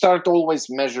need to start always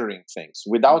measuring things.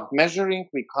 Without measuring,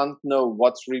 we can't know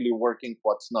what's really working,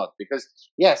 what's not. Because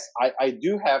yes, I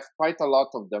do have quite a lot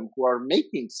of them who are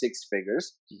making 6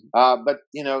 figures, but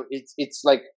it's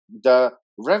like the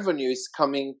revenue is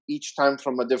coming each time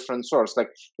from a different source.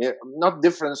 Like not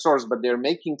different source, but they're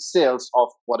making sales of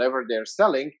whatever they're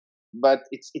selling. But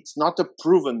it's not a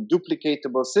proven,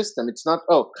 duplicatable system. It's not,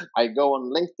 I go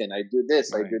on LinkedIn, I do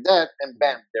this, I do that, and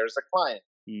bam, there's a client.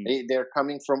 They're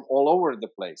coming from all over the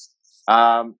place.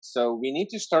 So we need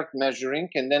to start measuring,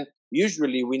 and then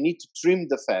usually we need to trim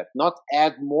the fat, not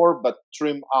add more, but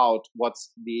trim out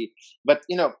but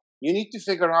you need to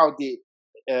figure out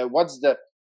what's the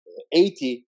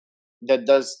 80 that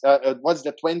does, what's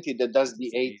the 20 that does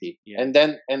the 80, and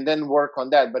then work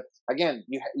on that. But again,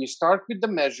 you start with the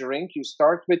measuring, you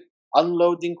start with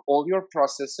unloading all your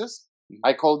processes.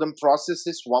 I call them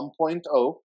processes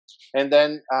 1.0. And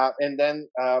then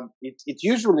it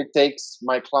usually takes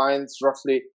my clients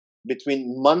roughly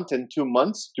between month and 2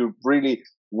 months to really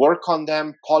work on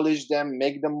them, polish them,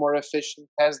 make them more efficient,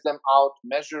 test them out,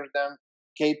 measure them,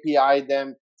 KPI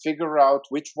them, figure out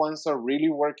which ones are really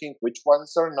working, which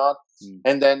ones are not,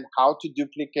 and then how to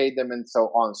duplicate them and so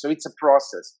on. So it's a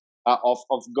process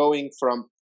of going from,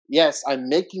 yes, I'm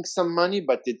making some money,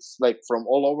 but it's like from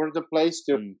all over the place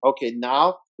to, okay,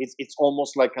 now it's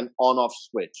almost like an on-off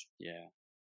switch.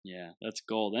 Yeah, that's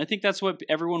gold. And I think that's what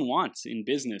everyone wants in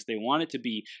business. They want it to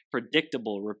be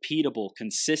predictable, repeatable,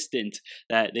 consistent,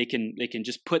 that they can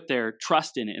just put their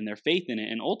trust in it and their faith in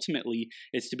it. And ultimately,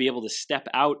 it's to be able to step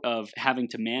out of having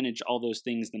to manage all those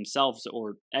things themselves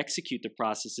or execute the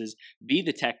processes, be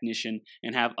the technician,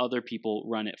 and have other people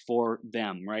run it for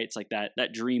them, right? It's like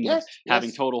that dream of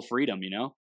having total freedom,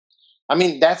 I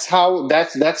mean, that's how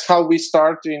we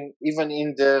start even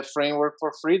in the framework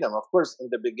for freedom. Of course, in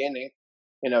the beginning,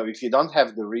 if you don't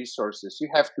have the resources, you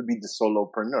have to be the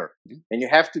solopreneur, Mhm. and you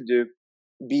have to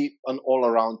be an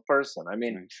all-around person. I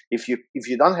mean, Right. if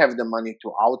you don't have the money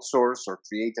to outsource or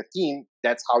create a team,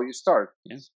 that's how you start.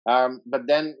 Yeah. But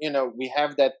then we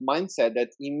have that mindset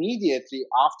that immediately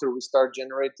after we start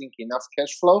generating enough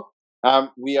cash flow,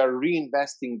 we are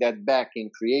reinvesting that back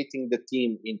in creating the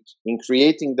team, in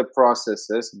creating the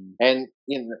processes, Mm. and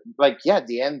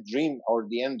the end dream or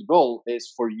the end goal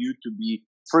is for you to be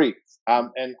free.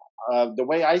 And the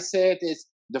way I say it is,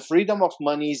 the freedom of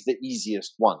money is the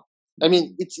easiest one. I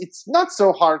mean, it's not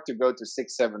so hard to go to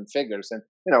 6-7 figures, and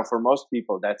for most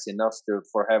people that's enough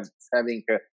for having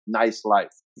a nice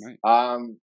life. Right.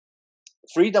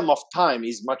 Freedom of time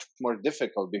is much more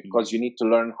difficult because Mhm. you need to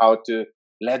learn how to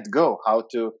let go, how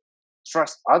to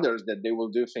trust others that they will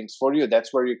do things for you.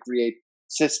 That's where you create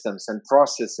systems and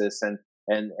processes and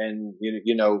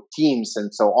teams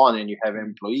and so on, and you have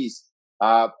employees.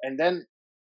 And then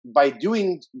by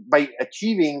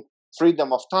achieving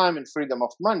freedom of time and freedom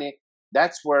of money,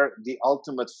 that's where the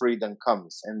ultimate freedom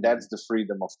comes, and that's the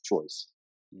freedom of choice.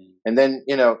 Mm. And then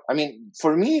I mean,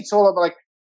 for me, it's all about, like,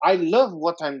 I love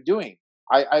what I'm doing.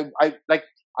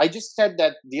 I just said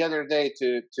that the other day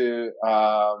to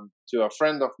a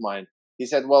friend of mine. He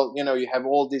said, well, you have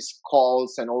all these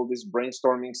calls and all these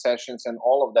brainstorming sessions and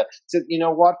all of that. I said, you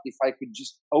know what, if I could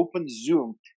just open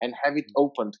Zoom and have it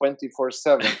open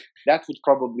 24/7, that would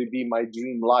probably be my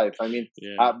dream life. I mean,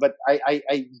 Yeah. but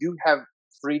I do have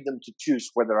freedom to choose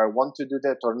whether I want to do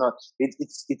that or not.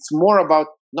 It's more about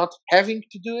not having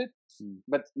to do it, Mm.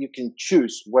 but you can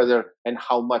choose whether and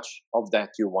how much of that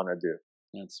you want to do.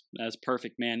 That's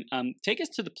perfect, man. Take us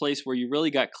to the place where you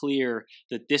really got clear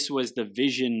that this was the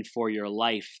vision for your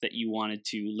life that you wanted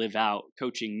to live out: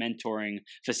 coaching, mentoring,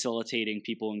 facilitating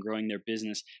people and growing their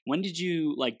business. When did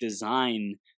you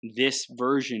design this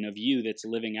version of you that's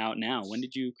living out now? When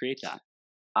did you create that?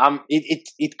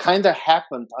 It kind of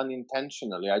happened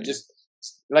unintentionally. I Yeah. just,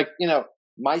 like,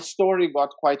 my story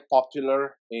got quite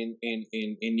popular in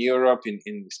Europe,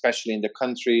 in especially in the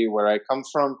country where I come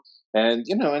from. And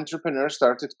entrepreneurs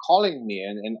started calling me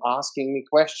and asking me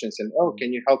questions, and, oh, Mm.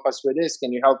 can you help us with this,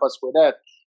 can you help us with that?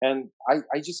 And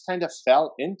I just kind of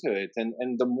fell into it,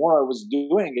 and the more I was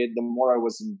doing it, the more I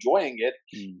was enjoying it.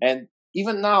 Mm. And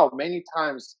even now, many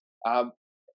times,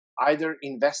 either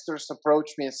investors approach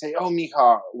me and say, "Oh,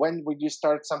 Miha, when would you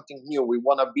start something new? We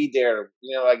want to be there.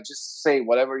 Like, just say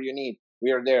whatever you need.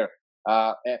 We are there."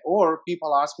 Or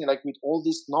people ask me, like, with all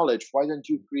this knowledge, why don't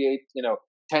you create,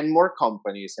 10 more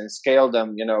companies and scale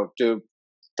them, to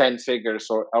 10 figures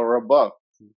or above?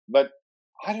 But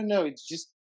I don't know. It's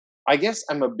just, I guess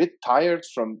I'm a bit tired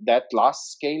from that last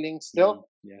scaling Mm. still,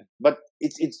 Yeah. but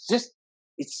it's just,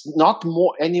 it's not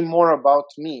more anymore about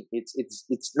me.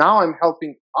 It's now I'm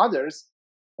helping others,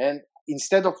 and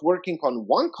instead of working on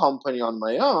one company on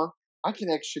my own, I can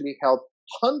actually help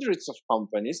hundreds of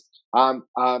companies, and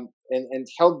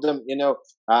help them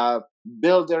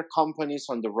build their companies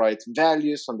on the right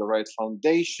values, on the right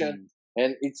foundation. Mm.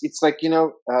 And it's like,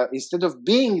 instead of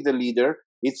being the leader,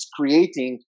 it's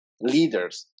creating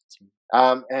leaders.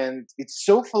 And it's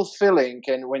so fulfilling.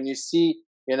 And when you see,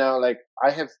 like,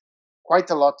 I have quite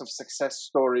a lot of success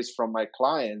stories from my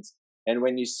clients, and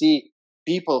when you see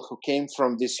people who came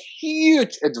from this Mm.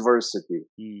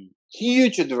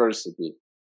 huge adversity,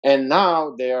 and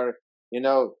now they are,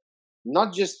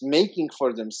 not just making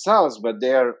for themselves, but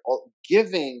they are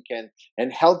giving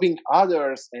and helping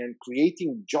others and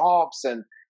creating jobs and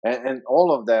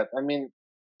all of that. I mean,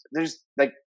 there's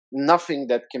like nothing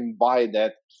that can buy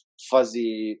that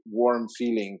fuzzy, warm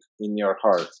feeling in your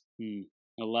heart. Mm.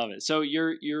 I love it. So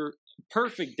your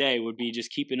perfect day would be just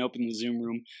keeping open the Zoom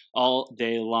room all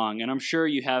day long. And I'm sure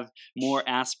you have more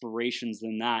aspirations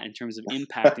than that in terms of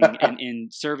impacting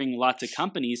and serving lots of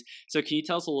companies. So can you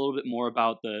tell us a little bit more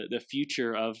about the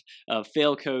future of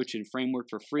Fail Coach and Framework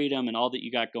for Freedom and all that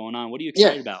you got going on? What are you Yeah.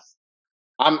 excited about?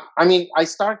 I mean, I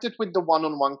started with the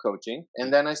one-on-one coaching,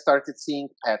 and then I started seeing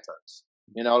patterns.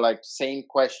 Like, same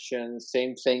questions,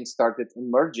 same things started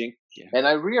emerging, Yeah. and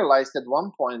I realized at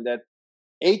one point that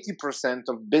 80%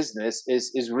 of business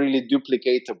is really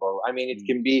duplicatable. I mean, it Mm.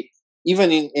 can be even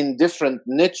in different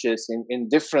niches, in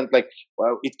different, like,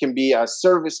 well, it can be a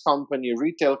service company,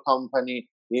 retail company,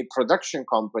 a production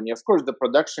company. Of course, the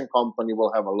production company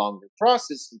will have a longer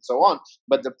process and so on,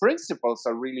 but the principles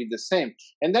are really the same.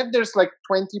 And then there's like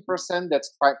 20%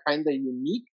 that's kind of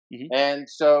unique. Mhm. And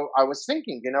so I was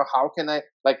thinking, how can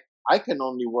I can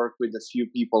only work with a few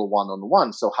people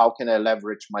one-on-one. So how can I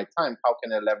leverage my time? How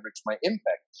can I leverage my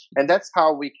impact? And that's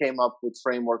how we came up with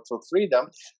Framework for Freedom.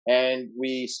 And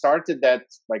we started that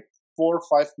like 4 or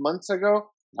 5 months ago.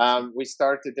 We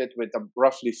started it with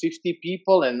roughly 50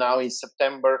 people, and now in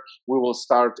September we will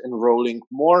start enrolling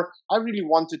more. I really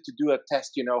wanted to do a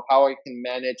test, how I can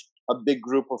manage a big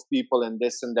group of people and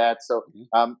this and that. So,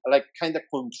 like kind of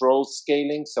control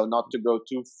scaling, so not to go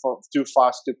too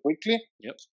fast, too quickly.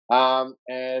 Yep.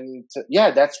 And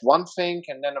yeah, that's one thing.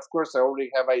 And then, of course, I already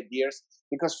have ideas,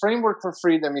 because Framework for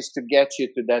Freedom is to get you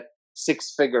to that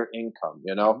 6-figure income,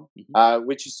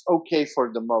 which is okay for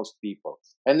the most people.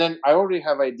 And then I already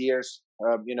have ideas,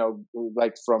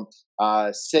 like from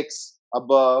 6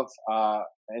 above,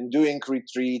 and doing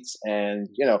retreats. And,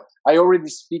 I already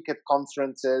speak at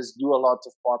conferences, do a lot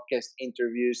of podcast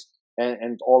interviews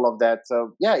and all of that.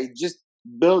 So yeah, it's just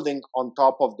building on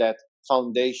top of that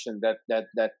foundation,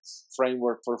 that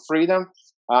Framework for Freedom,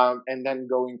 and then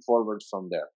going forward from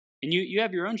there. And you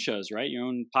have your own shows, right? Your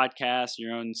own podcast,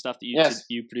 your own stuff that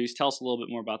you produce. Tell us a little bit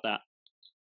more about that.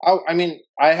 Oh, I mean,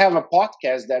 I have a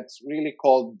podcast that's really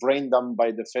called Brain Dump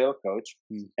by the Fail Coach.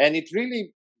 And it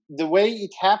really, the way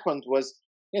it happened was,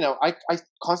 I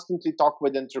constantly talk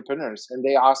with entrepreneurs, and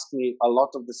they ask me a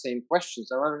lot of the same questions.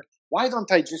 I'm like, why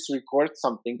don't I just record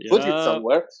something, put it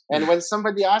somewhere? And when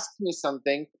somebody asks me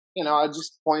something, I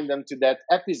just point them to that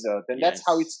episode. And that's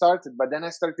how it started. But then I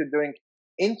started doing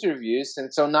interviews,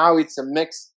 and so now it's a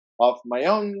mix of my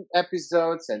own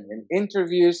episodes and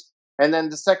interviews. And then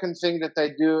the second thing that I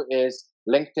do is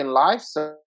LinkedIn Live,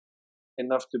 so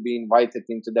enough to be invited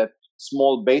into that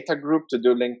small beta group to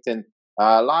do LinkedIn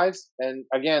Lives. And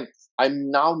again,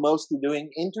 I'm now mostly doing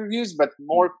interviews, but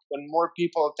more and more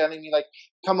people are telling me, like,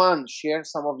 come on, share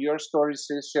some of your stories,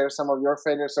 share some of your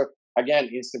failures. So again,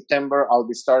 in September I'll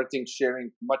be starting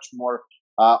sharing much more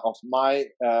of my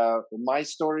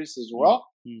stories as well.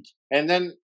 And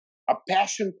then a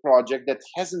passion project that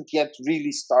hasn't yet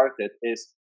really started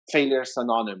is Failures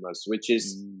Anonymous, which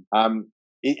is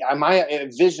my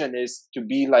vision is to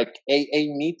be like AA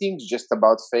meetings just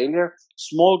about failure,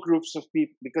 small groups of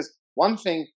people. Because one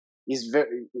thing is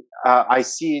I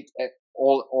see it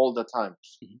all the time.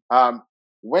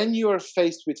 When you are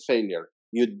faced with failure,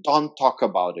 you don't talk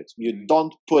about it, you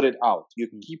don't put it out, you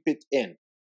keep it in.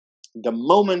 The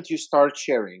moment you start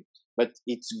sharing, but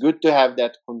it's good to have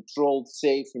that controlled,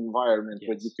 safe environment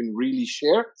where you can really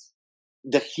share,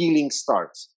 the healing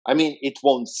starts. I mean, it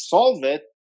won't solve it.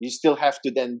 You still have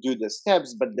to then do the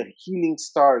steps, but the healing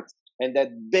starts, and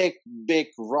that big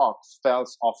rock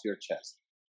falls off your chest.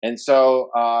 And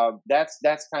so that's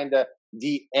kind of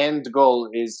the end goal,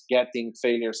 is getting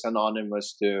Failures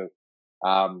Anonymous to,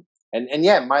 and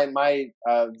yeah, my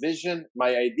vision,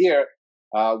 my idea,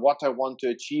 what I want to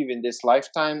achieve in this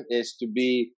lifetime is to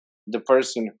be the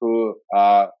person who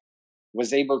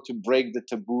was able to break the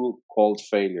taboo called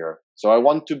failure. So I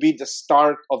want to be the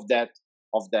start of that,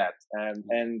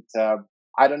 and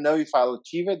I don't know if I'll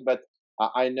achieve it, but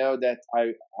I know that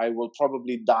I will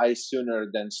probably die sooner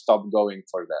than stop going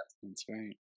for that.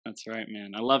 That's right,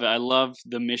 man. I love it. I love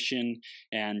the mission,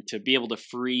 and to be able to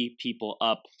free people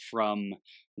up from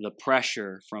the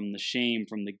pressure, from the shame,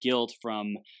 from the guilt,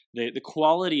 from the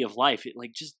quality of life. It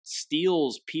like just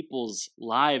steals people's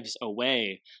lives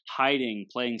away, hiding,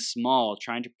 playing small,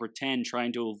 trying to pretend,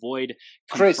 trying to avoid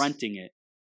confronting it.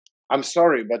 I'm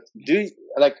sorry, but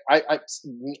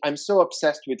I'm so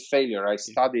obsessed with failure. I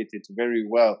studied it very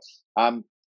well.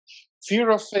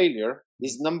 Fear of failure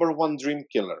is number one dream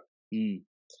killer.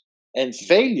 And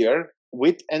failure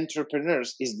with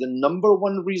entrepreneurs is the number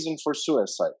one reason for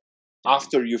suicide.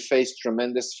 After you face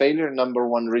tremendous failure, number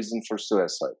one reason for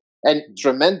suicide. And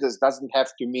tremendous doesn't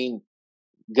have to mean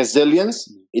gazillions.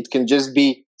 It can just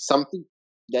be something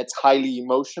that's highly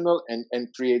emotional and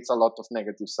creates a lot of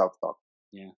negative self-talk.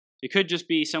 Yeah. It could just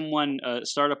be someone, a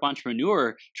startup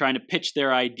entrepreneur, trying to pitch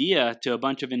their idea to a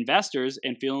bunch of investors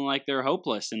and feeling like they're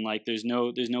hopeless and like there's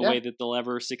no way that they'll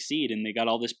ever succeed, and they got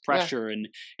all this pressure and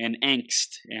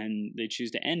angst, and they choose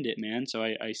to end it, man. So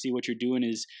I see what you're doing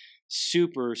is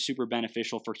super, super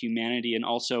beneficial for humanity, and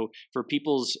also for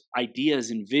people's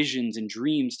ideas and visions and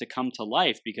dreams to come to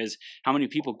life, because how many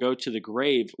people go to the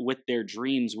grave with their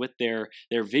dreams, with their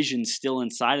visions still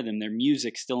inside of them, their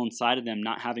music still inside of them,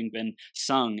 not having been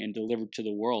sung and delivered to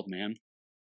the world, man.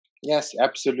 Yes,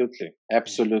 absolutely.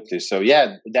 So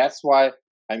yeah, that's why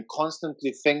I'm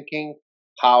constantly thinking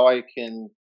how I can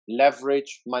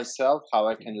leverage myself, how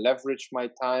I can leverage my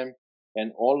time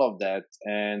and all of that,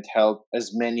 and help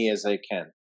as many as I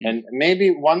can. And maybe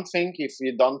one thing, if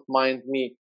you don't mind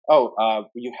me,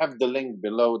 you have the link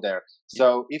below there.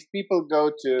 So if people go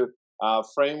to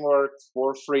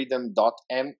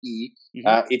frameworkforfreedom.me,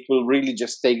 it will really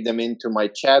just take them into my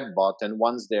chat bot. And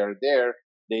once they're there,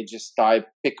 they just type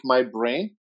 "pick my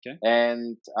brain,"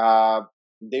 and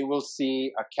they will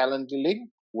see a calendar link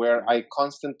where I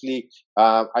constantly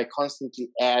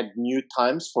add new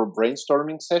times for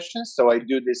brainstorming sessions. So I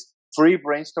do this free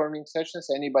brainstorming sessions.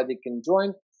 Anybody can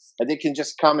join, and they can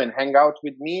just come and hang out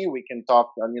with me. We can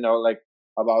talk, like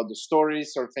about the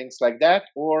stories or things like that,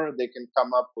 or they can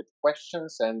come up with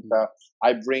questions, and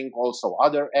I bring also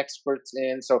other experts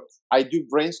in. So I do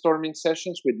brainstorming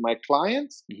sessions with my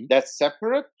clients. That's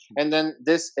separate, and then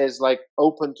this is like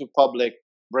open to public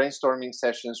brainstorming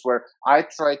sessions where I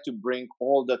try to bring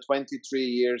all the 23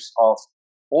 years of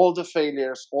all the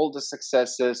failures, all the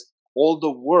successes, all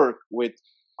the work with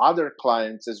other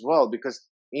clients as well, because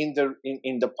in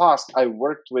the past I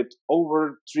worked with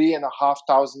over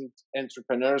 3,500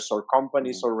 entrepreneurs or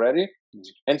companies already.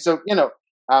 And so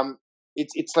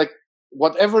it's like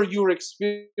whatever you're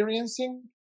experiencing,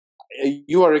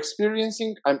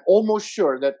 I'm almost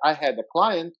sure that I had a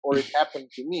client or it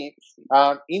happened to me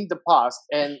in the past,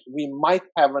 and we might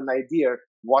have an idea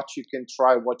what you can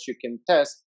try, what you can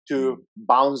test to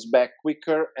bounce back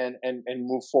quicker and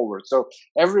move forward. So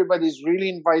everybody's really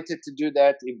invited to do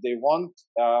that if they want.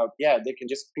 They can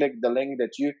just click the link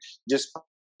that you just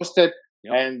posted,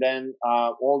 and then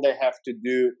all they have to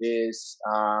do is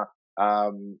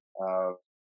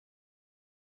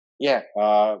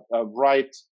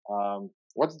write.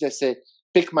 What did they say?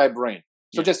 Pick my brain.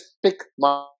 So just pick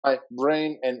my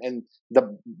brain, and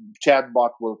the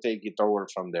chatbot will take it over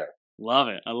from there. Love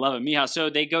it. I love it. Miha, so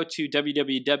they go to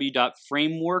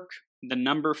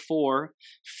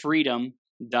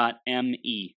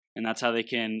www.framework4freedom.me, and that's how they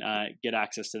can get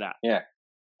access to that.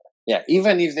 Yeah.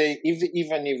 Even if they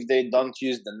don't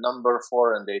use the number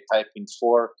 4 and they type in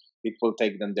 4, it will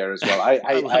take them there as well.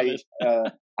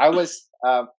 I was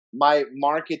my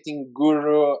marketing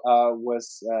guru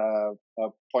was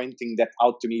pointing that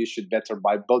out to me. You should better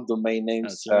buy both domain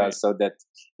names so that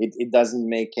it doesn't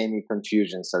make any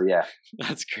confusion. So yeah,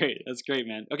 that's great. That's great,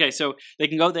 man. Okay, so they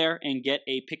can go there and get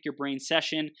a Pick Your Brain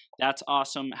session. That's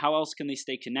awesome. How else can they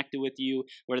stay connected with you?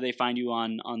 Where do they find you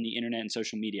on the internet and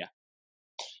social media?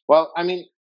 Well, I mean,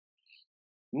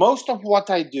 most of what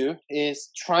I do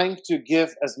is trying to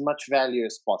give as much value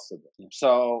as possible.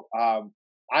 So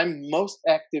I'm most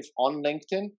active on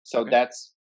LinkedIn. So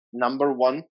that's number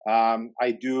one.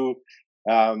 I do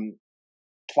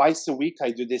twice a week.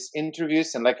 I do these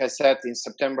interviews. And like I said, in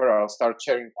September, I'll start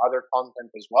sharing other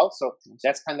content as well. So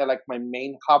that's kind of like my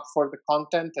main hub for the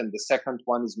content. And the second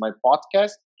one is my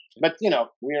podcast. But,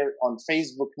 we're on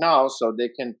Facebook now, so they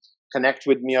can connect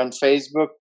with me on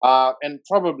Facebook. And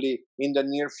probably in the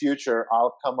near future,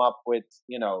 I'll come up with,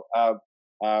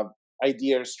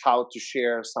 ideas how to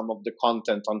share some of the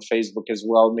content on Facebook as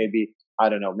well. Maybe, I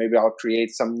don't know, maybe I'll create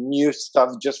some new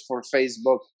stuff just for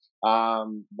Facebook.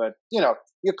 But,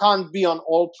 you can't be on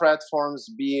all platforms,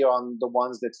 be on the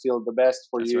ones that feel the best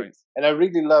for you. Right. And I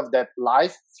really love that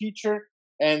live feature.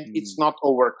 And it's not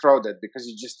overcrowded because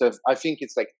you just have, I think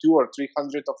it's like 200 or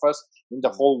 300 of us in the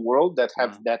whole world that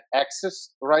have that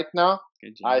access right now.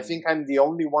 I think I'm the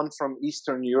only one from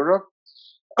Eastern Europe.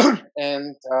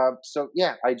 And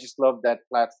I just love that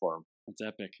platform. That's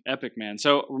epic, man.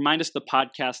 So remind us the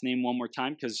podcast name one more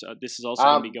time, because this is also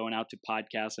going to be going out to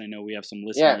podcasts. I know we have some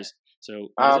listeners.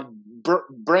 So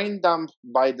Brain Dump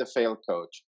by the Fail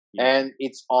Coach. And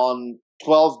it's on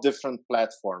 12 different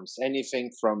platforms, anything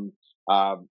from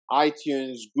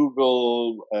iTunes,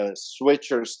 Google,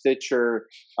 Switcher, Stitcher,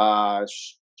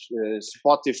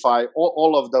 Spotify,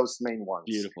 all of those main ones.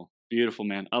 Beautiful,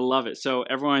 man. I love it. So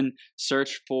everyone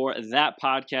search for that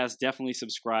podcast. Definitely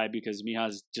subscribe, because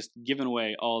Miha's just given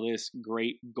away all this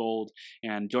great gold,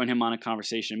 and join him on a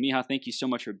conversation. Miha, thank you so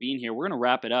much for being here. We're going to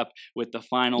wrap it up with the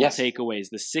final takeaways,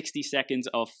 the 60 seconds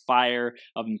of fire,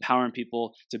 of empowering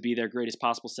people to be their greatest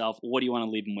possible self. What do you want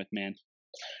to leave them with, man?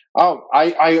 Oh,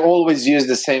 I always use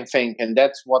the same thing, and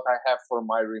that's what I have for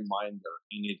my reminder.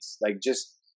 And it's like,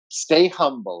 just stay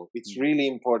humble. It's really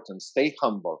important. Stay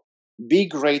humble. Be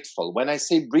grateful. When I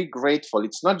say be grateful,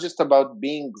 it's not just about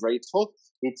being grateful.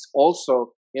 It's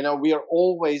also, we are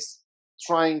always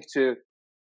trying to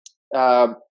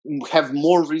have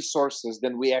more resources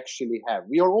than we actually have.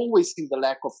 We are always in the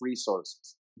lack of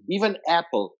resources. Even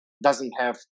Apple doesn't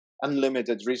have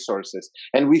unlimited resources.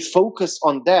 And we focus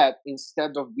on that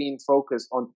instead of being focused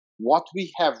on what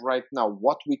we have right now,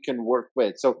 what we can work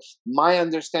with. So my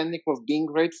understanding of being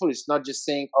grateful is not just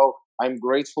saying, oh, I'm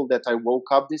grateful that I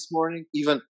woke up this morning.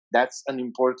 Even that's an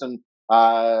important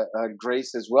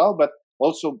grace as well, but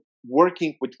also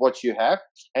working with what you have.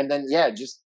 And then,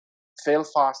 just fail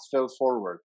fast, fail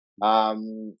forward.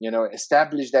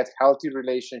 Establish that healthy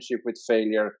relationship with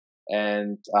failure,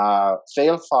 and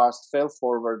fail fast, fail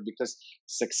forward, because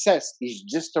success is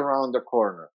just around the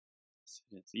corner.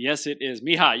 Yes, it is.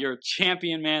 Miha, you're a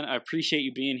champion, man. I appreciate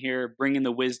you being here, bringing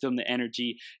the wisdom, the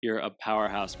energy. You're a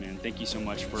powerhouse, man. Thank you so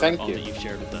much for all that you've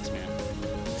shared with us, man.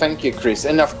 Thank you, Chris.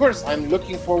 And of course, I'm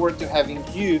looking forward to having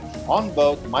you on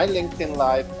both my LinkedIn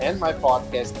Live and my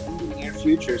podcast in the near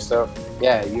future. So,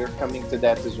 yeah, you're coming to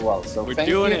that as well. So We're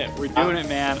doing it. We're doing it,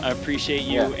 man. I appreciate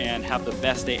you and have the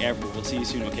best day ever. We'll see you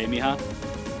soon, okay, Miha?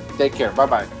 Take care.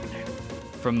 Bye-bye.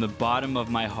 From the bottom of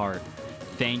my heart,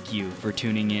 thank you for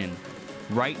tuning in.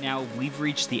 Right now, we've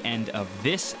reached the end of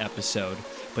this episode,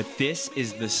 but this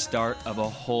is the start of a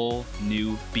whole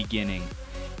new beginning.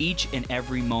 Each and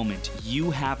every moment,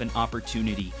 you have an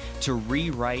opportunity to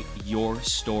rewrite your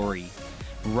story.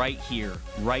 Right here,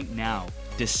 right now,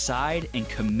 decide and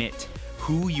commit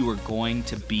who you are going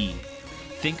to be.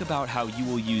 Think about how you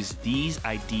will use these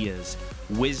ideas,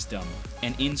 wisdom,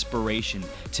 and inspiration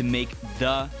to make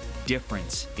the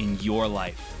difference in your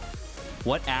life.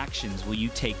 What actions will you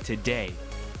take today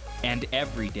and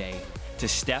every day to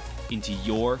step into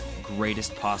your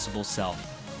greatest possible self?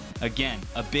 Again,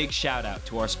 a big shout out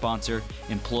to our sponsor,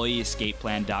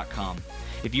 EmployeeEscapePlan.com.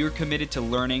 If you're committed to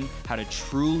learning how to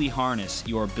truly harness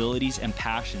your abilities and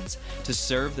passions to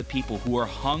serve the people who are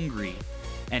hungry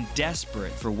and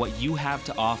desperate for what you have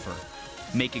to offer,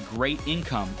 make a great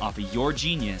income off of your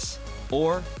genius,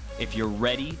 or if you're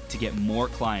ready to get more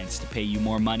clients to pay you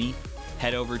more money,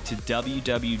 head over to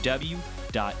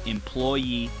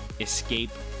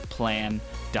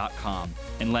www.employeeescapeplan.com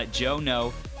and let Joe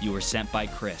know you were sent by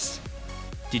Chris.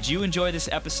 Did you enjoy this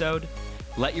episode?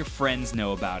 Let your friends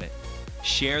know about it.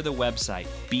 Share the website,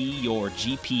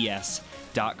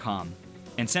 beyourgps.com,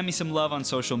 and send me some love on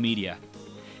social media.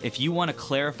 If you want to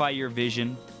clarify your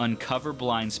vision, uncover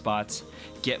blind spots,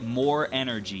 get more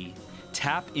energy,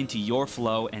 tap into your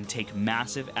flow, and take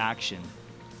massive action,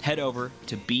 head over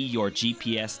to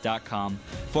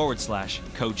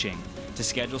beyourgps.com/coaching to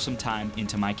schedule some time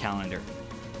into my calendar.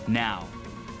 Now,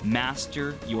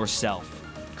 master yourself,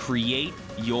 create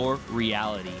your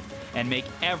reality, and make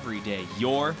every day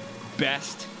your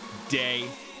best day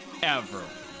ever.